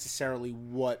that's necessarily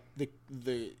what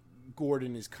the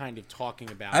Gordon is kind of talking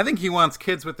about. I think he wants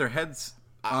kids with their heads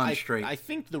on straight. I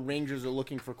think the Rangers are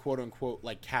looking for quote unquote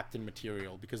like captain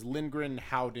material because Lindgren,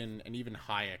 Howden, and even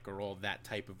Hayek are all that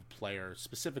type of a player.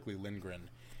 Specifically Lindgren.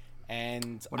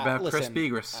 And what about Chris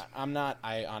Begris?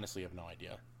 I honestly have no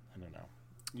idea. I don't know.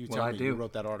 You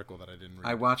wrote that article that I didn't read.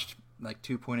 I watched like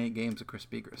 2.8 games of Chris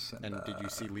Begris. And did you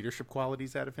see leadership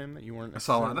qualities out of him that you weren't? I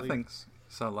saw a lot of things.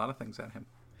 Saw a lot of things out of him.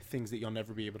 Things that you'll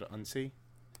never be able to unsee.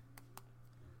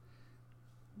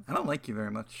 I don't like you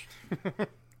very much.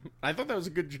 I thought that was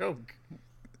a good joke.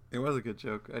 It was a good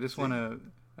joke. I just want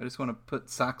to put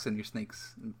socks in your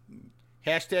snakes.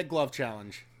 Hashtag glove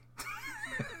challenge.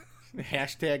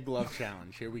 Hashtag glove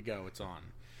challenge. Here we go. It's on.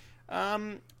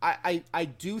 I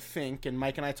do think, and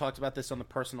Mike and I talked about this on the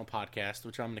personal podcast,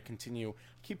 which I'm going to continue. I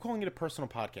keep calling it a personal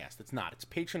podcast. It's not. It's a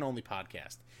patron-only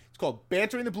podcast. It's called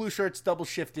Bantering the Blue Shirts Double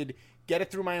Shifted. Get it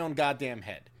through my own goddamn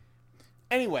head.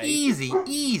 Anyway.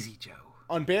 Easy, Joe.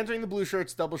 On Bantering the Blue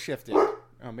Shirts Double Shifted.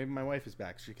 Oh, maybe my wife is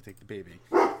back so she can take the baby.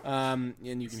 And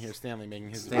you can hear Stanley making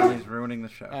his... Stanley's ruining the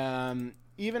show.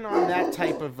 Even on that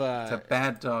type of... it's a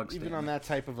bad dog, Even on that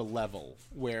type of a level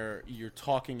where you're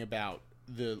talking about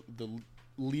the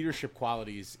leadership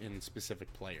qualities in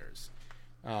specific players.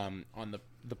 On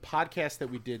the podcast that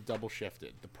we did, Double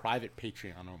Shifted, the private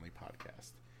Patreon-only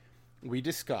podcast, we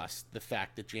discussed the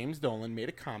fact that James Dolan made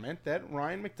a comment that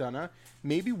Ryan McDonough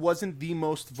maybe wasn't the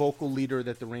most vocal leader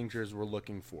that the Rangers were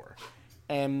looking for.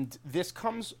 And this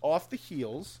comes off the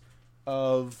heels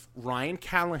of Ryan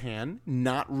Callahan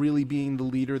not really being the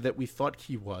leader that we thought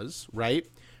he was, right?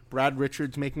 Brad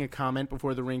Richards making a comment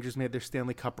before the Rangers made their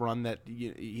Stanley Cup run that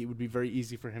it would be very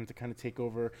easy for him to kind of take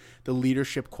over the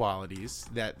leadership qualities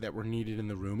that were needed in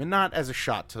the room. And not as a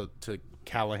shot to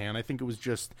Callahan. I think it was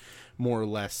just more or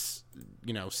less,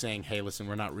 saying, hey, listen,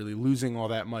 we're not really losing all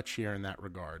that much here in that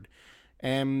regard.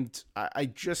 And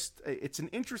it's an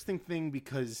interesting thing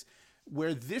because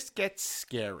where this gets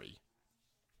scary,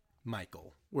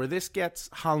 Michael, where this gets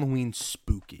Halloween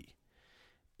spooky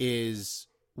is...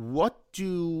 What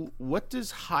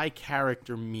does high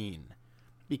character mean?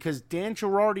 Because Dan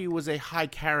Girardi was a high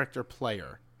character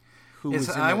player.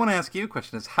 I want to ask you a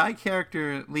question. Is high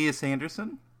character Lias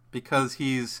Andersson? Because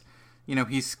he's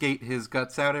skate his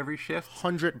guts out every shift?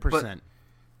 100%.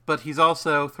 But he's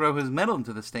also throw his medal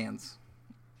into the stands.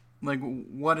 Like,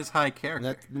 what is high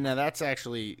character?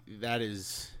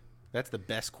 That's the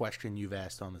best question you've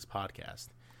asked on this podcast.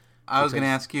 I was going to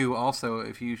ask you also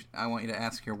I want you to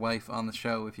ask your wife on the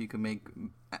show if you could make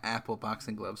Apple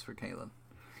boxing gloves for Kaylin.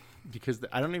 Because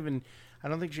I don't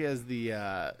think she has the,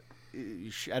 I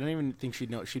don't even think she'd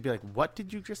know. She'd be like, what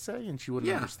did you just say? And she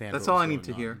wouldn't understand. That's all I need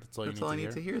to hear. That's all I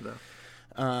need to hear,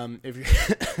 though.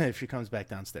 If she comes back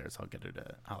downstairs,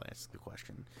 I'll ask the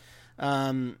question.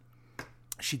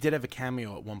 She did have a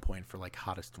cameo at one point for like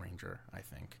Hottest Ranger, I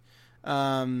think.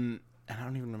 And I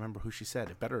don't even remember who she said.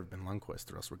 It better have been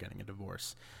Lundqvist or else we're getting a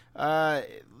divorce. There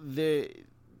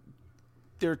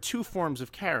are two forms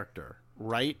of character,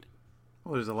 right?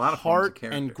 Well, there's a lot of forms of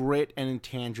character. Heart and grit and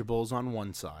intangibles on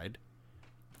one side,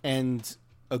 and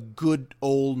a good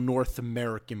old North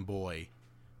American boy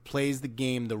plays the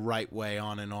game the right way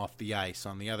on and off the ice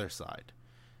on the other side.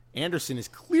 Anderson is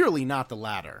clearly not the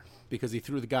latter because he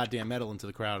threw the goddamn medal into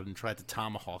the crowd and tried to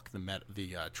tomahawk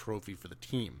the trophy for the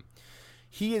team.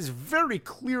 He is very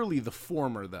clearly the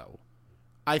former, though.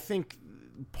 I think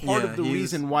part of the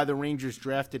reason why the Rangers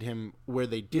drafted him where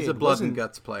they did... He's a blood and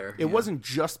guts player. It wasn't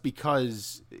just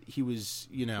because he was,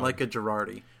 like a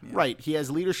Girardi. Yeah. Right. He has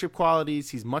leadership qualities.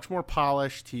 He's much more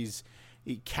polished. He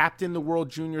captained the World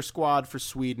Junior squad for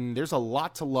Sweden. There's a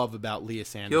lot to love about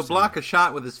Lias Andersson. He'll block a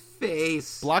shot with his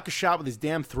face. Block a shot with his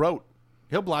damn throat.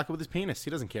 He'll block it with his penis. He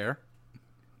doesn't care.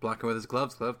 Block it with his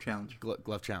gloves. Glove challenge.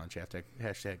 Glove challenge.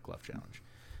 Hashtag glove challenge.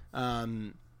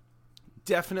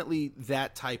 Definitely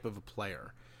that type of a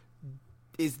player.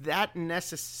 Is that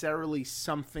necessarily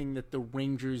something that the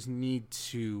Rangers need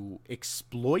to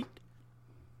exploit?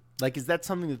 Like, is that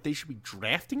something that they should be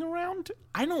drafting around?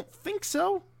 I don't think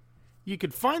so. You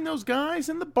could find those guys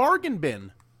in the bargain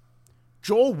bin.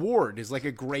 Joel Ward is like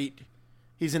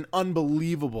he's an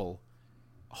unbelievable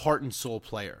heart and soul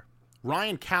player.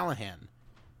 Ryan Callahan,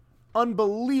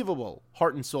 unbelievable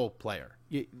heart and soul player.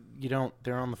 You don't.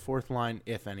 They're on the fourth line,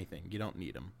 if anything. You don't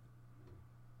need them.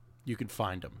 You could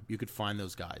find them. You could find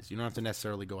those guys. You don't have to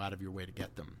necessarily go out of your way to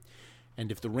get them. And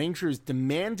if the Rangers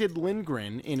demanded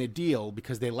Lindgren in a deal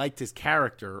because they liked his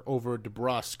character over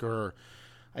DeBrusk or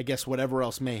I guess whatever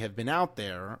else may have been out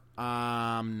there,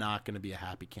 I'm not going to be a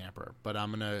happy camper. But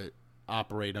I'm going to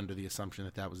operate under the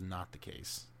assumption that was not the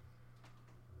case.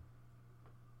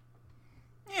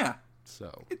 Yeah.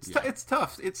 So it's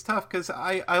tough. It's tough because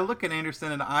I look at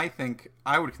Anderson and I think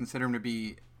I would consider him to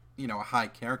be, a high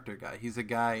character guy. He's a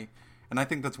guy, and I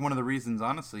think that's one of the reasons,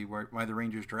 honestly, why the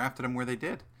Rangers drafted him where they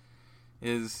did.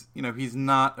 Is, he's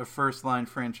not a first-line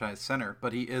franchise center,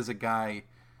 but he is a guy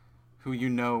who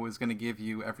is going to give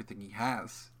you everything he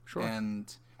has. Sure.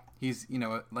 And he's,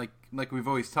 like we've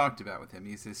always talked about with him,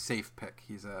 he's a safe pick.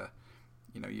 He's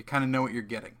you kind of know what you're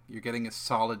getting. You're getting a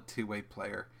solid two-way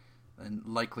player and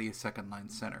likely a second-line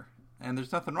center. And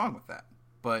there's nothing wrong with that.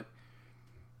 But,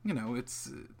 it's,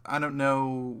 I don't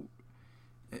know.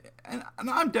 And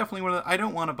I'm definitely one of I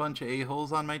don't want a bunch of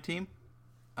a-holes on my team.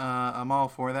 I'm all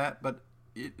for that, but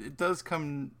it does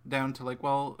come down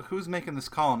to who's making this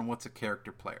call and what's a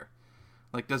character player?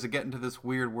 Does it get into this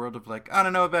weird world of I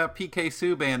don't know about PK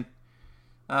Subban.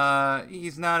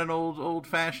 He's not an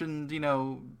old-fashioned,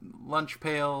 lunch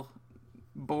pail,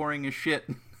 boring as shit,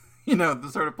 the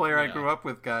sort of player I grew up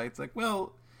with guy. It's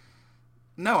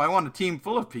no, I want a team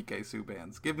full of PK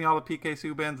Subbans. Give me all the PK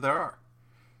Subbans there are.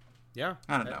 Yeah.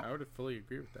 I don't know. I would fully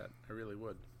agree with that. I really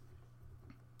would.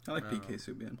 I like PK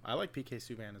Subban. I like PK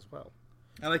Subban as well.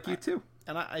 I like you too.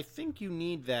 And I think you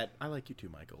need that. I like you too,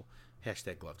 Michael.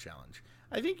 #glove challenge.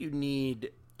 I think you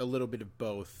need a little bit of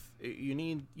both. You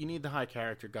need the high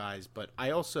character guys, but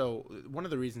I also, one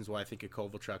of the reasons why I think a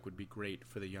Kovalchuk would be great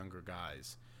for the younger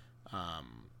guys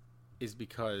is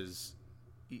because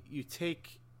you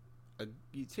take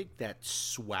that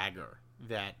swagger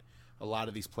that a lot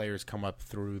of these players come up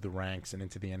through the ranks and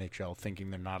into the NHL thinking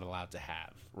they're not allowed to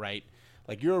have, right?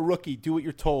 You're a rookie, do what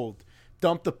you're told.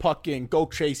 Dump the puck in, go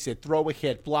chase it, throw a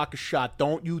hit, block a shot.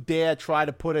 Don't you dare try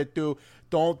to put it through.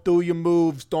 Don't do your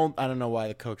moves. I don't know why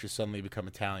the coaches suddenly become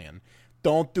Italian.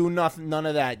 Don't do nothing, none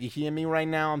of that. You hear me right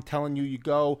now? I'm telling you, you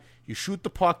go, you shoot the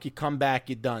puck, you come back,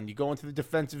 you're done. You go into the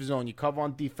defensive zone, you cover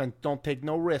on defense, don't take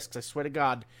no risks. I swear to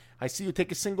God, I see you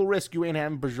take a single risk, you ain't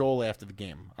having Bergeron after the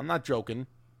game. I'm not joking.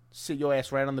 Sit your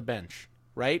ass right on the bench,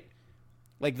 right?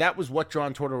 That was what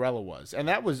John Tortorella was. And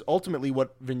that was ultimately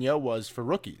what Vigneault was for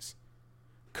rookies.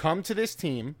 Come to this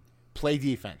team, play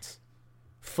defense.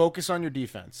 Focus on your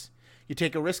defense. You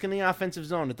take a risk in the offensive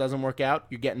zone, it doesn't work out,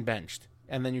 you're getting benched.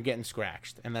 And then you're getting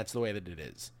scratched. And that's the way that it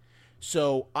is.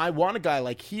 So I want a guy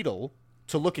like Chytil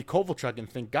to look at Kovalchuk and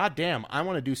think, God damn, I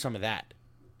want to do some of that.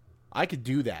 I could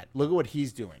do that. Look at what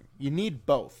he's doing. You need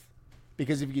both.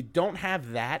 Because if you don't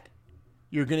have that,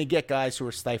 you're going to get guys who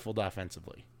are stifled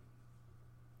offensively.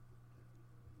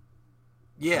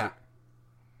 Yeah.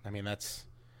 I mean, that's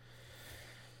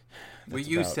what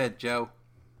you said, Joe.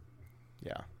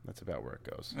 Yeah, that's about where it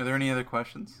goes. Are there any other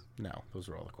questions? No, those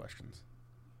are all the questions.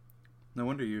 No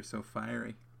wonder you're so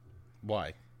fiery.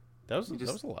 Why? That was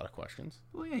a lot of questions.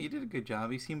 Well, yeah, you did a good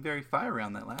job. You seemed very fiery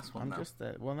on that last one.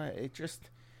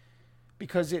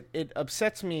 Because it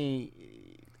upsets me.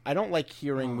 I don't like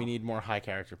hearing we need more high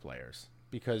character players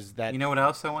because that. You know what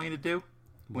else I want you to do?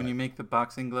 When you make the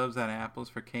boxing gloves out of apples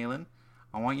for Kalen,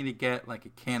 I want you to get a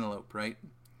cantaloupe, right?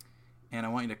 And I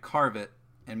want you to carve it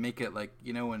and make it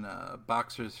when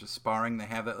boxers are sparring, they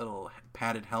have that little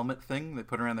padded helmet thing they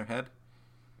put around their head.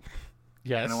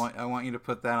 Yes. And I want you to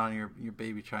put that on your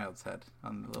baby child's head,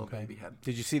 on the little baby head.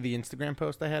 Did you see the Instagram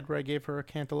post I had where I gave her a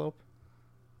cantaloupe?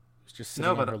 It was just sitting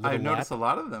on her little I've lap. noticed a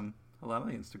lot of them. A lot of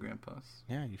the Instagram posts.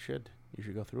 Yeah, you should. You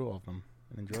should go through all of them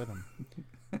and enjoy them.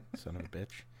 Son of a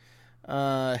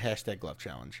bitch. #glove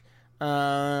challenge.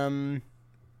 I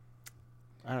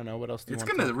don't know. What else do you want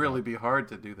to talk about? It's going to really be hard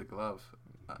to do the glove.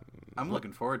 I'm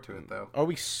looking forward to it, though. I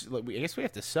guess we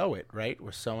have to sew it, right?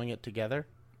 We're sewing it together?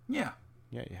 Yeah.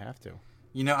 Yeah, you have to.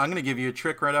 I'm going to give you a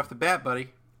trick right off the bat, buddy.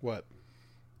 What?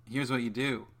 Here's what you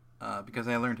do, because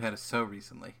I learned how to sew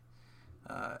recently.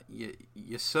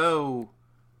 You sew,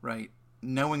 right,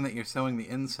 knowing that you're sewing the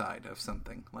inside of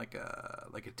something, like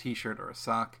a T-shirt or a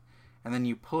sock, and then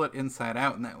you pull it inside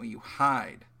out, and that way you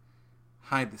hide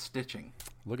the stitching.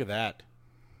 Look at that.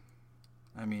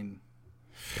 I mean,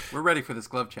 we're ready for this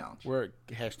glove challenge. We're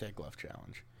at #glove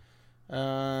challenge.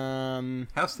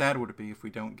 How sad would it be if we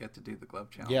don't get to do the glove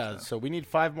challenge? Yeah, though? so we need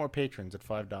 5 more patrons at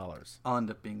 $5. I'll end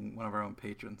up being one of our own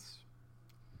patrons.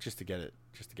 Just to get it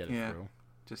through.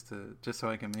 Just so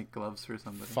I can make gloves for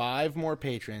somebody. 5 more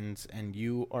patrons, and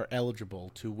you are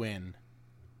eligible to win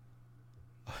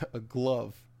a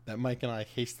glove that Mike and I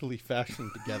hastily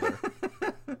fashioned together.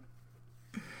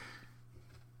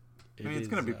 It's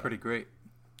going to be pretty great.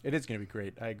 It is going to be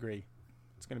great. I agree.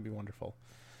 It's going to be wonderful.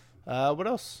 What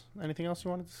else? Anything else you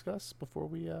want to discuss before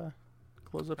we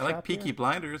close up? I like Peaky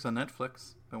Blinders on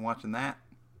Netflix. Been watching that.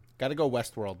 Got to go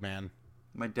Westworld, man.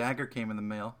 My dagger came in the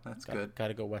mail. That's good. Got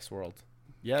to go Westworld.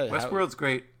 Yeah, Westworld's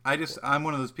great. I'm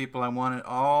one of those people. I want it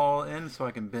all in so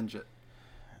I can binge it.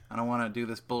 I don't want to do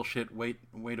this bullshit. Wait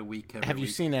a week. Have you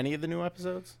seen any of the new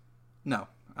episodes? No,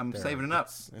 I'm saving it up.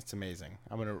 It's amazing.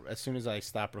 As soon as I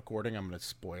stop recording, I'm gonna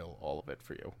spoil all of it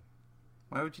for you.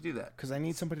 Why would you do that? Because I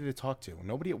need somebody to talk to.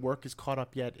 Nobody at work is caught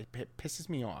up yet. It pisses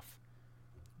me off.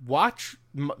 Watch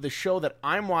the show that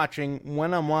I'm watching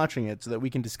when I'm watching it, so that we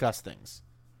can discuss things.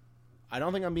 I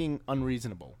don't think I'm being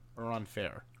unreasonable or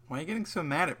unfair. Why are you getting so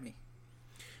mad at me?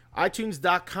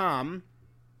 iTunes.com.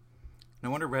 No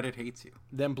wonder Reddit hates you.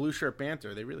 Them Blue Shirt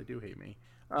Banter, they really do hate me.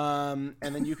 And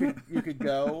then you could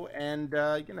go and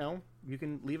you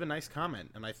can leave a nice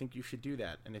comment, and I think you should do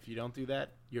that. And if you don't do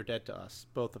that, you're dead to us,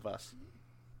 both of us.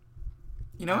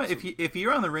 You know, if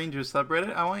you're on the Rangers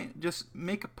subreddit, I want you to just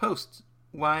make a post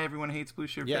why everyone hates Blue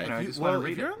Shirt Banter. I just want to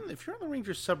read it. If you're on the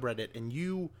Rangers subreddit and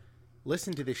you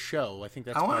listen to this show, I think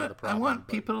that's part of the problem. I want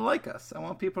people to like us. I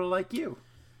want people to like you.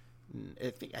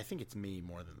 I think it's me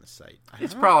more than the site.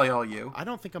 It's probably all you. I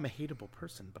don't think I'm a hateable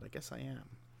person, but I guess I am.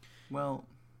 Well,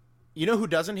 you know who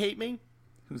doesn't hate me?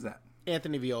 Who's that?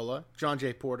 Anthony Viola, John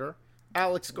J. Porter,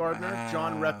 Alex Gardner,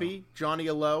 John Reppy, Johnny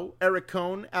Allo, Eric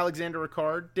Cohn, Alexander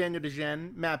Ricard, Daniel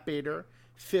DeGen, Matt Bader,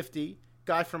 50,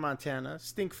 Guy from Montana,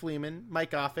 Stink Fleeman,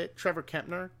 Mike Offit, Trevor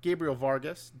Kempner, Gabriel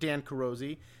Vargas, Dan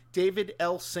Carosi, David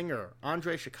L. Singer,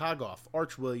 Andre Chicagoff,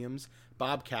 Arch Williams,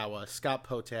 Bob Kawa, Scott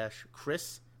Potash,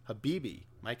 Chris Habibi,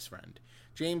 Mike's friend,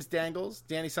 James Dangles,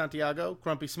 Danny Santiago,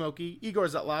 Grumpy Smokey, Igor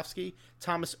Zatlovsky,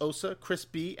 Thomas Osa, Chris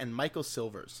B., and Michael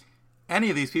Silvers. Any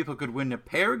of these people could win a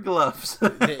pair of gloves.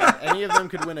 Any of them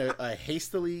could win a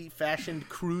hastily fashioned,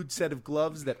 crude set of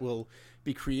gloves that will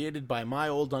be created by my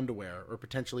old underwear, or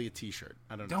potentially a T-shirt.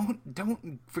 I don't know.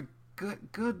 Don't for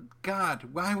good God,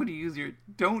 why would you use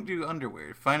don't do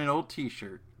underwear. Find an old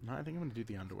T-shirt. No, I think I'm going to do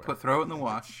the underwear. Throw it in the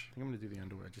wash. I think I'm going to do the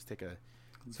underwear. Just take a...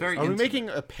 It's very Are we making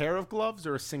a pair of gloves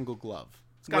or a single glove?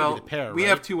 It's got to be the pair, we right?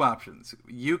 have two options.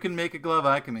 You can make a glove,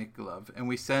 I can make a glove, and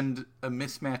we send a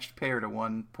mismatched pair to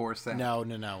one poor sack. No.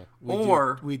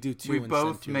 We do two. We and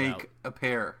both send two make out. a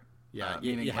pair. Yeah,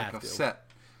 meaning you like have a to.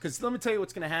 set. Because let me tell you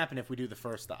what's going to happen if we do the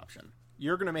first option.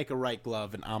 You're going to make a right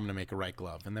glove, and I'm going to make a right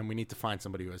glove, and then we need to find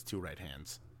somebody who has two right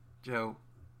hands. Joe,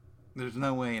 there's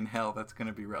no way in hell that's going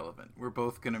to be relevant. We're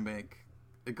both going to make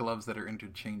gloves that are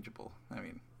interchangeable. I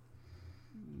mean...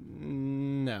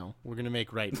 No, we're going to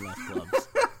make right and left gloves.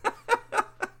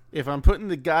 If I'm putting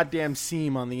the goddamn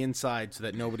seam on the inside so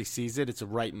that nobody sees it, it's a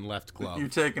right and left glove. You're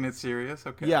taking it serious?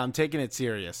 Okay. Yeah, I'm taking it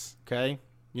serious, okay?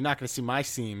 You're not going to see my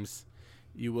seams.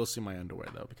 You will see my underwear,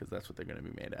 though, because that's what they're going to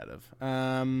be made out of.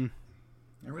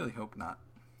 I really hope not.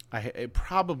 It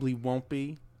probably won't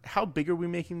be. How big are we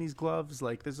making these gloves?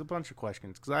 Like, there's a bunch of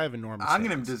questions, because I have enormous I'm hands.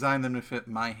 going to design them to fit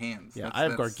my hands. Yeah, I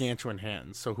have gargantuan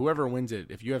hands. So whoever wins it,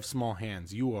 if you have small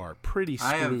hands, you are pretty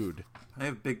screwed. I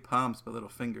have big palms but little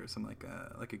fingers. I'm like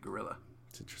a gorilla.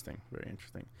 It's interesting. Very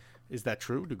interesting. Is that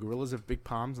true? Do gorillas have big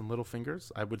palms and little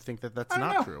fingers? I would think that that's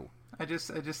not true. I just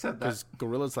said that. Because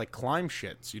gorillas like climb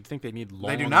shit, so you'd think they need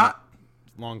long... They do not.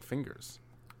 Long fingers.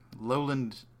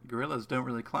 Lowland gorillas don't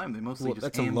really climb. They mostly just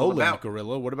that's a amble lowland about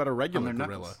gorilla. What about a regular gorilla?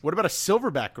 knuckles. What about a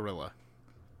silverback gorilla?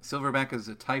 Silverback is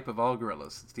a type of all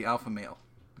gorillas. It's the alpha male.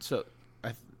 So,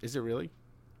 is it really?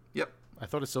 Yep. I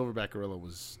thought a silverback gorilla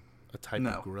was a type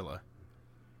of gorilla.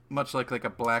 Much like a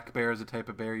black bear is a type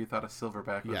of bear, you thought a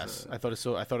silverback was Yes, I thought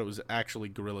it was actually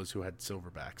gorillas who had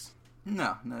silverbacks.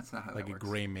 No, that's not how that works. Like a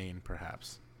gray mane,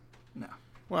 perhaps. No.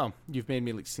 Well, you've made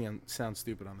me sound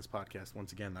stupid on this podcast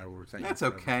once again. I will resent you. That's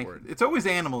okay. It's always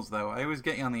animals, though. I always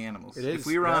get you on the animals. It is. If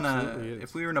we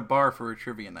were in a bar for a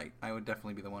trivia night, I would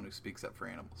definitely be the one who speaks up for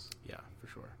animals. Yeah, for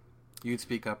sure. You'd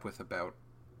speak up about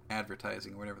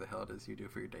advertising or whatever the hell it is you do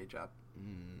for your day job.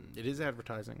 It is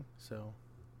advertising, so...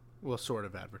 Well, sort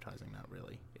of advertising, not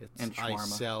really. And shawarma. I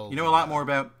sell... You know a lot more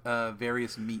about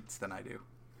various meats than I do.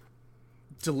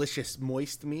 Delicious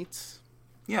moist meats?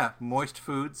 Yeah, moist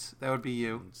foods. That would be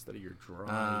you. Instead of your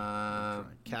dry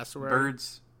cassowary.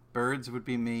 Birds would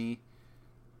be me.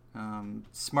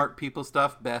 Smart people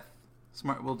stuff, Beth.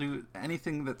 We'll do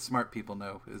anything that smart people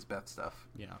know is Beth stuff.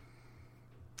 Yeah.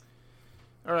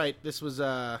 All right, this was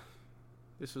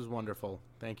wonderful.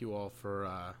 Thank you all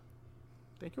for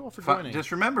joining.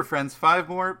 Just remember, friends, 5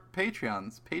 more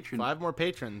Patreons. 5 more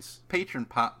patrons. Patron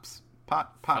pops.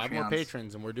 Patreons. more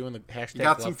patrons, and we're doing the hashtag. You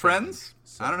got some friends? Challenge,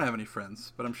 so. I don't have any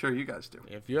friends, but I'm sure you guys do.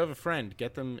 If you have a friend,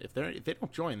 get them. If they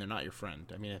don't join, they're not your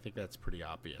friend. I mean, I think that's pretty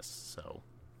obvious. So,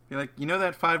 you're like, you know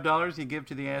that $5 you give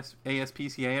to the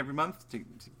ASPCA every month to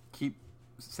keep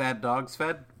sad dogs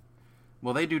fed?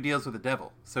 Well, they do deals with the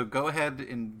devil. So go ahead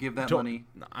and give that money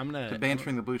to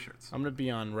Bantering the Blue Shirts. I'm going to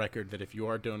be on record that if you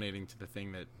are donating to the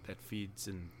thing that feeds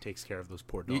and takes care of those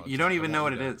poor dogs. You don't even know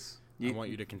what it is. I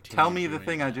want you to continue. Tell me the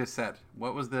thing I just said.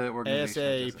 What was the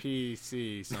organization?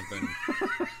 ASAPC something.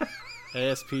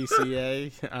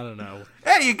 ASPCA? I don't know.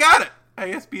 Hey, you got it!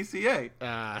 ASPCA.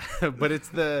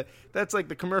 But that's like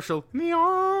the commercial, in the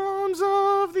arms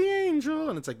of the angel,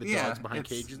 and it's like the dogs behind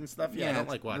cages and stuff. Yeah, I don't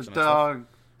like watching that stuff.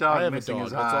 I have a dog.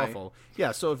 That's awful.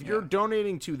 Yeah, so if you're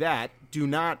donating to that, do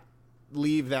not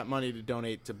leave that money to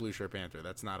donate to Blue Shirt Panther.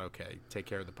 That's not okay. Take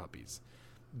care of the puppies.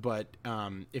 But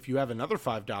if you have another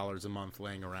 $5 a month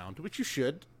laying around, which you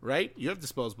should, right? You have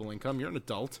disposable income. You're an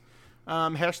adult.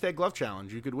 Hashtag glove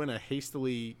challenge. You could win a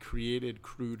hastily created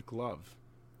crude glove.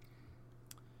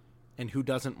 And who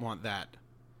doesn't want that?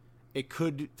 It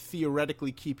could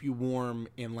theoretically keep you warm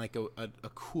in like a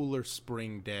cooler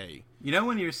spring day. You know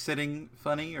when you're sitting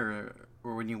funny or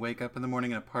when you wake up in the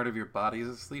morning and a part of your body is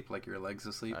asleep, like your leg's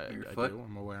asleep or your foot? I do,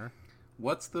 I'm aware.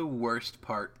 What's the worst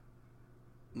part?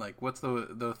 Like, what's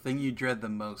the thing you dread the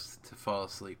most to fall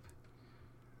asleep?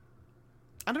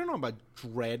 I don't know about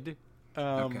dread.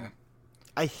 Okay.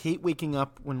 I hate waking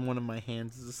up when one of my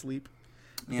hands is asleep.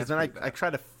 Because then I try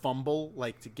to fumble,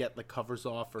 like, to get the covers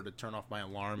off or to turn off my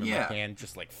alarm, and my hand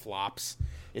just, like, flops.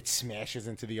 It smashes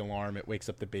into the alarm. It wakes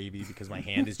up the baby because my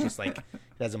hand is just, like, it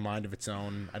has a mind of its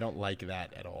own. I don't like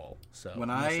that at all. So when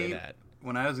I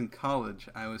was in college,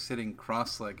 I was sitting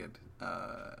cross-legged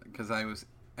because I was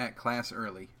at class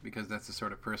early because that's the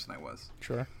sort of person I was.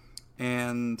 Sure.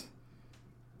 And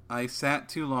I sat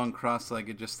too long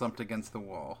cross-legged, just slumped against the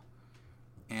wall,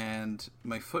 and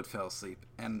my foot fell asleep.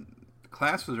 And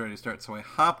class was ready to start, so I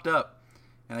hopped up,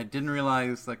 and I didn't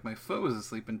realize like my foot was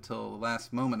asleep until the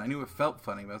last moment. I knew it felt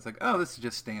funny, but I was like, oh, this is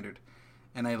just standard.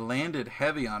 And I landed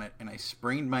heavy on it, and I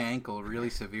sprained my ankle really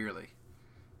severely.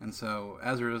 And so,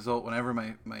 as a result, whenever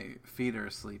my feet are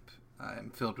asleep,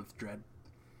 I'm filled with dread.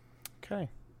 Okay.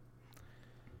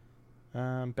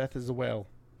 Beth is a whale.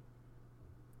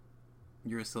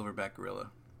 You're a silverback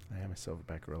gorilla. I am a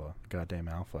silverback gorilla. Goddamn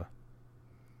alpha.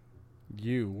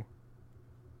 You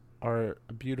are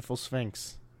a beautiful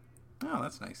sphinx. Oh,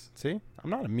 that's nice. See? I'm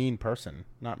not a mean person.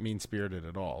 Not mean-spirited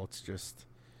at all. It's just...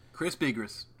 Chris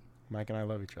Bigris. Mike and I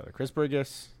love each other. Chris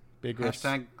Bigris.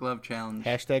 Hashtag glove challenge.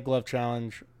 Hashtag glove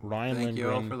challenge. Ryan Lindgren. Thank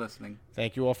you all for listening.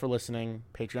 Thank you all for listening.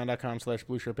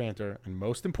 Patreon.com/Blue Shirt Panther. And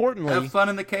most importantly... Have fun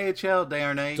in the KHL,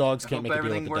 Darnay. Dogs can't make a deal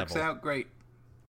with the devil. Hope everything works out great.